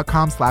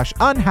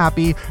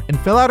betterhelp.com/unhappy and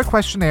fill out a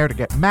questionnaire to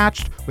get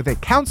matched with a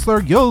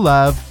counselor you'll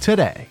love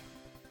today.